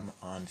his thumb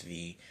on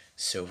the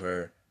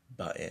silver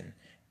button,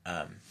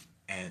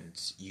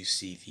 and you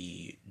see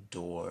the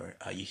door,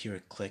 you hear a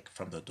click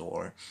from the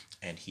door,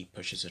 and he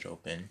pushes it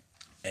open,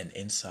 and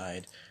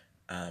inside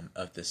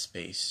of the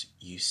space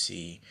you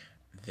see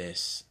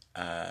this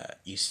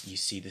you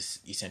see this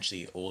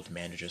essentially old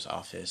manager's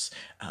office,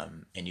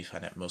 and you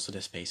find that most of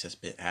the space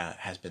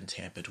has been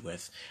tampered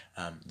with.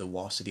 The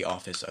walls of the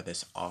office are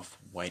this off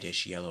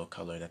whitish yellow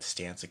color that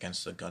stands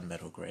against the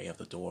gunmetal gray of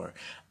the door.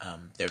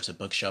 There's a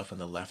bookshelf on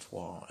the left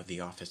wall of the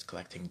office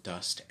collecting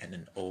dust, and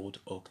an old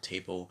oak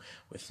table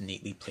with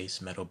neatly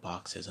placed metal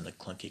boxes and a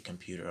clunky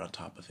computer on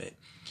top of it.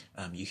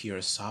 You hear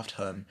a soft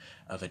hum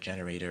of a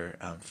generator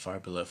far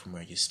below from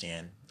where you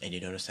stand, and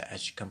you notice that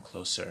as you come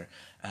closer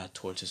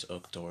towards this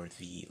oak door,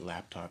 the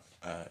laptop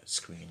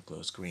screen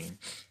glows green.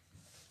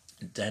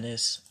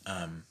 Dennis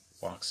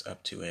walks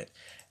up to it,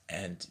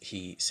 and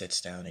he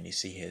sits down, and you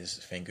see his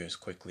fingers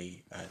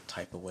quickly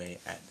type away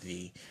at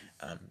the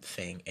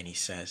thing, and he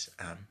says,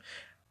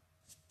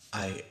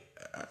 I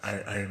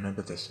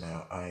remember this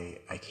now.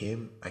 I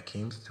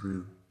came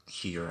through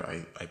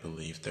here. I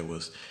believe there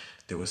was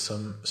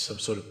some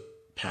sort of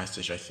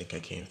passage. I think I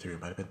came through.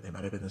 It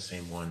might have been the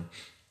same one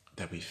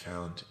that we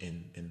found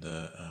in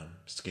the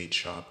skate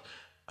shop.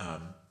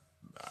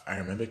 I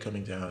remember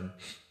coming down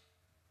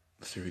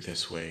through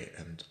this way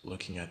and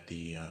looking at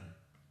the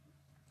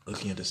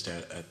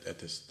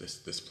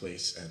this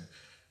place, and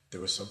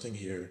there was something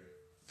here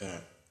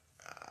that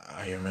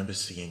I remember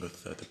seeing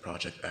with the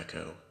Project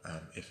Echo.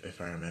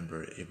 If I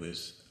remember, it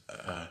was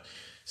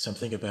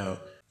something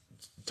about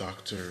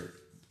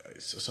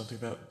something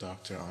about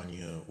Dr.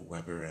 Anya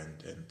Weber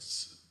and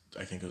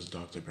I think it was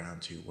Dr.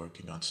 Brown too,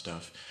 working on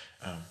stuff.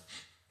 And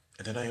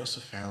then I also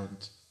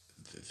found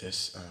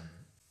this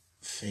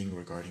thing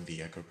regarding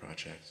the Echo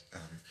Project.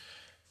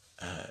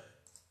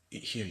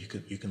 Here,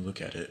 you can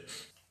look at it.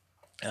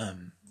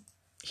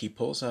 He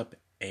pulls up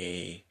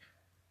a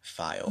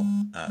file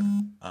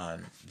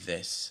on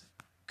this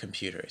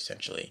computer,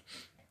 essentially,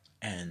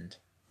 and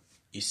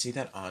you see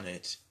that on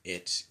it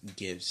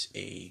gives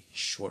a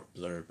short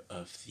blurb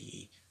of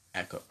the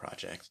Echo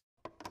Project.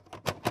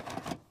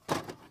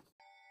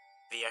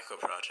 The Echo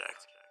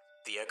Project.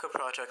 The Echo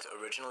Project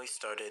originally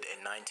started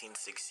in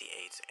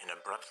 1968 and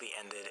abruptly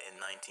ended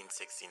in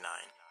 1969,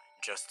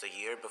 just a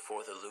year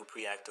before the loop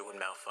reactor would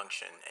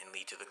malfunction and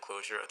lead to the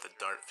closure of the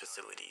DART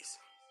facilities.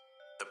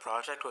 The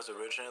project was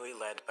originally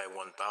led by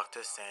one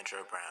Dr.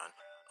 Sandra Brown,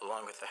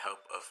 along with the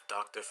help of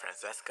Dr.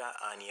 Francesca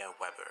Anya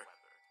Weber,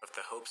 with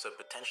the hopes of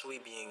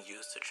potentially being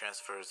used to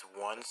transfer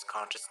one's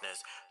consciousness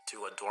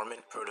to a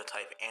dormant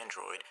prototype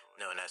android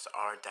known as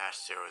R-00,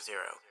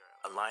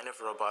 a line of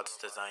robots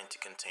designed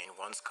to contain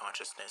one's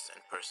consciousness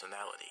and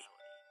personality.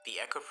 The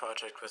Echo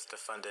Project was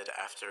defunded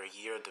after a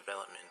year of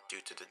development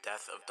due to the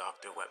death of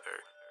Dr.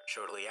 Weber.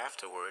 Shortly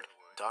afterward,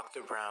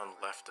 Dr. Brown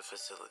left the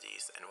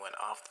facilities and went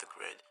off the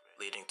grid,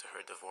 leading to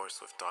her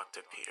divorce with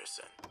Dr.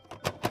 Peterson.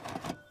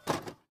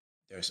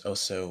 There's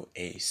also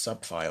a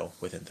subfile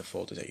within the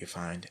folder that you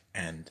find,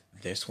 and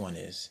this one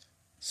is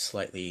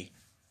slightly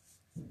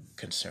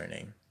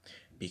concerning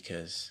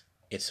because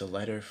It's a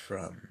letter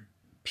from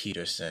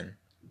Peterson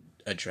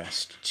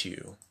addressed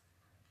to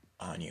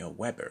Anya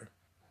Weber.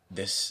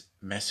 This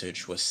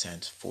message was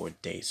sent 4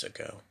 days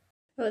ago.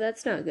 Oh,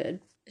 that's not good.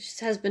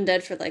 She has been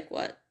dead for like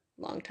what?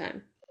 Long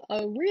time.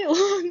 A real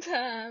long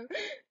time.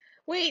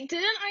 Wait,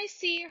 didn't I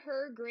see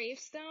her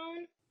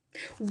gravestone?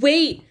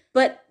 Wait,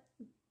 but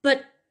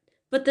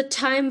the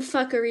time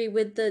fuckery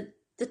with the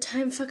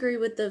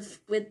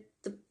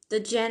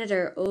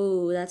janitor.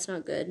 Oh, that's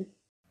not good.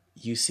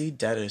 You see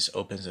Dennis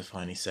opens the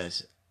file and he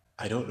says,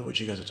 I don't know what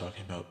you guys are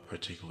talking about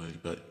particularly,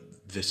 but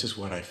this is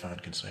what I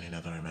found concerning, now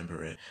that I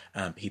remember it.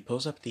 He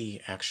pulls up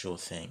the actual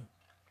thing,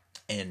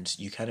 and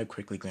you kind of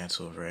quickly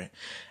glance over it,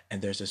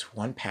 and there's this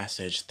one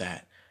passage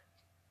that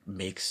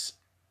makes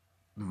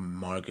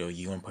Margot,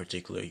 you in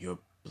particular, your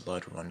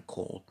blood run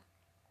cold,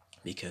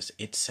 because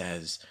it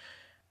says,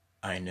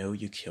 I know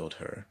you killed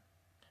her,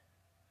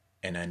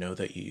 and I know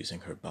that you're using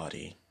her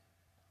body.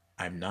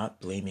 I'm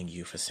not blaming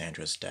you for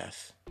Sandra's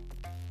death,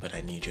 but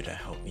I need you to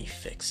help me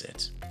fix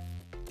it.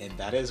 And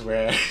that is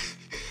where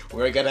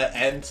we're gonna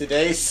end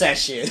today's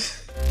session.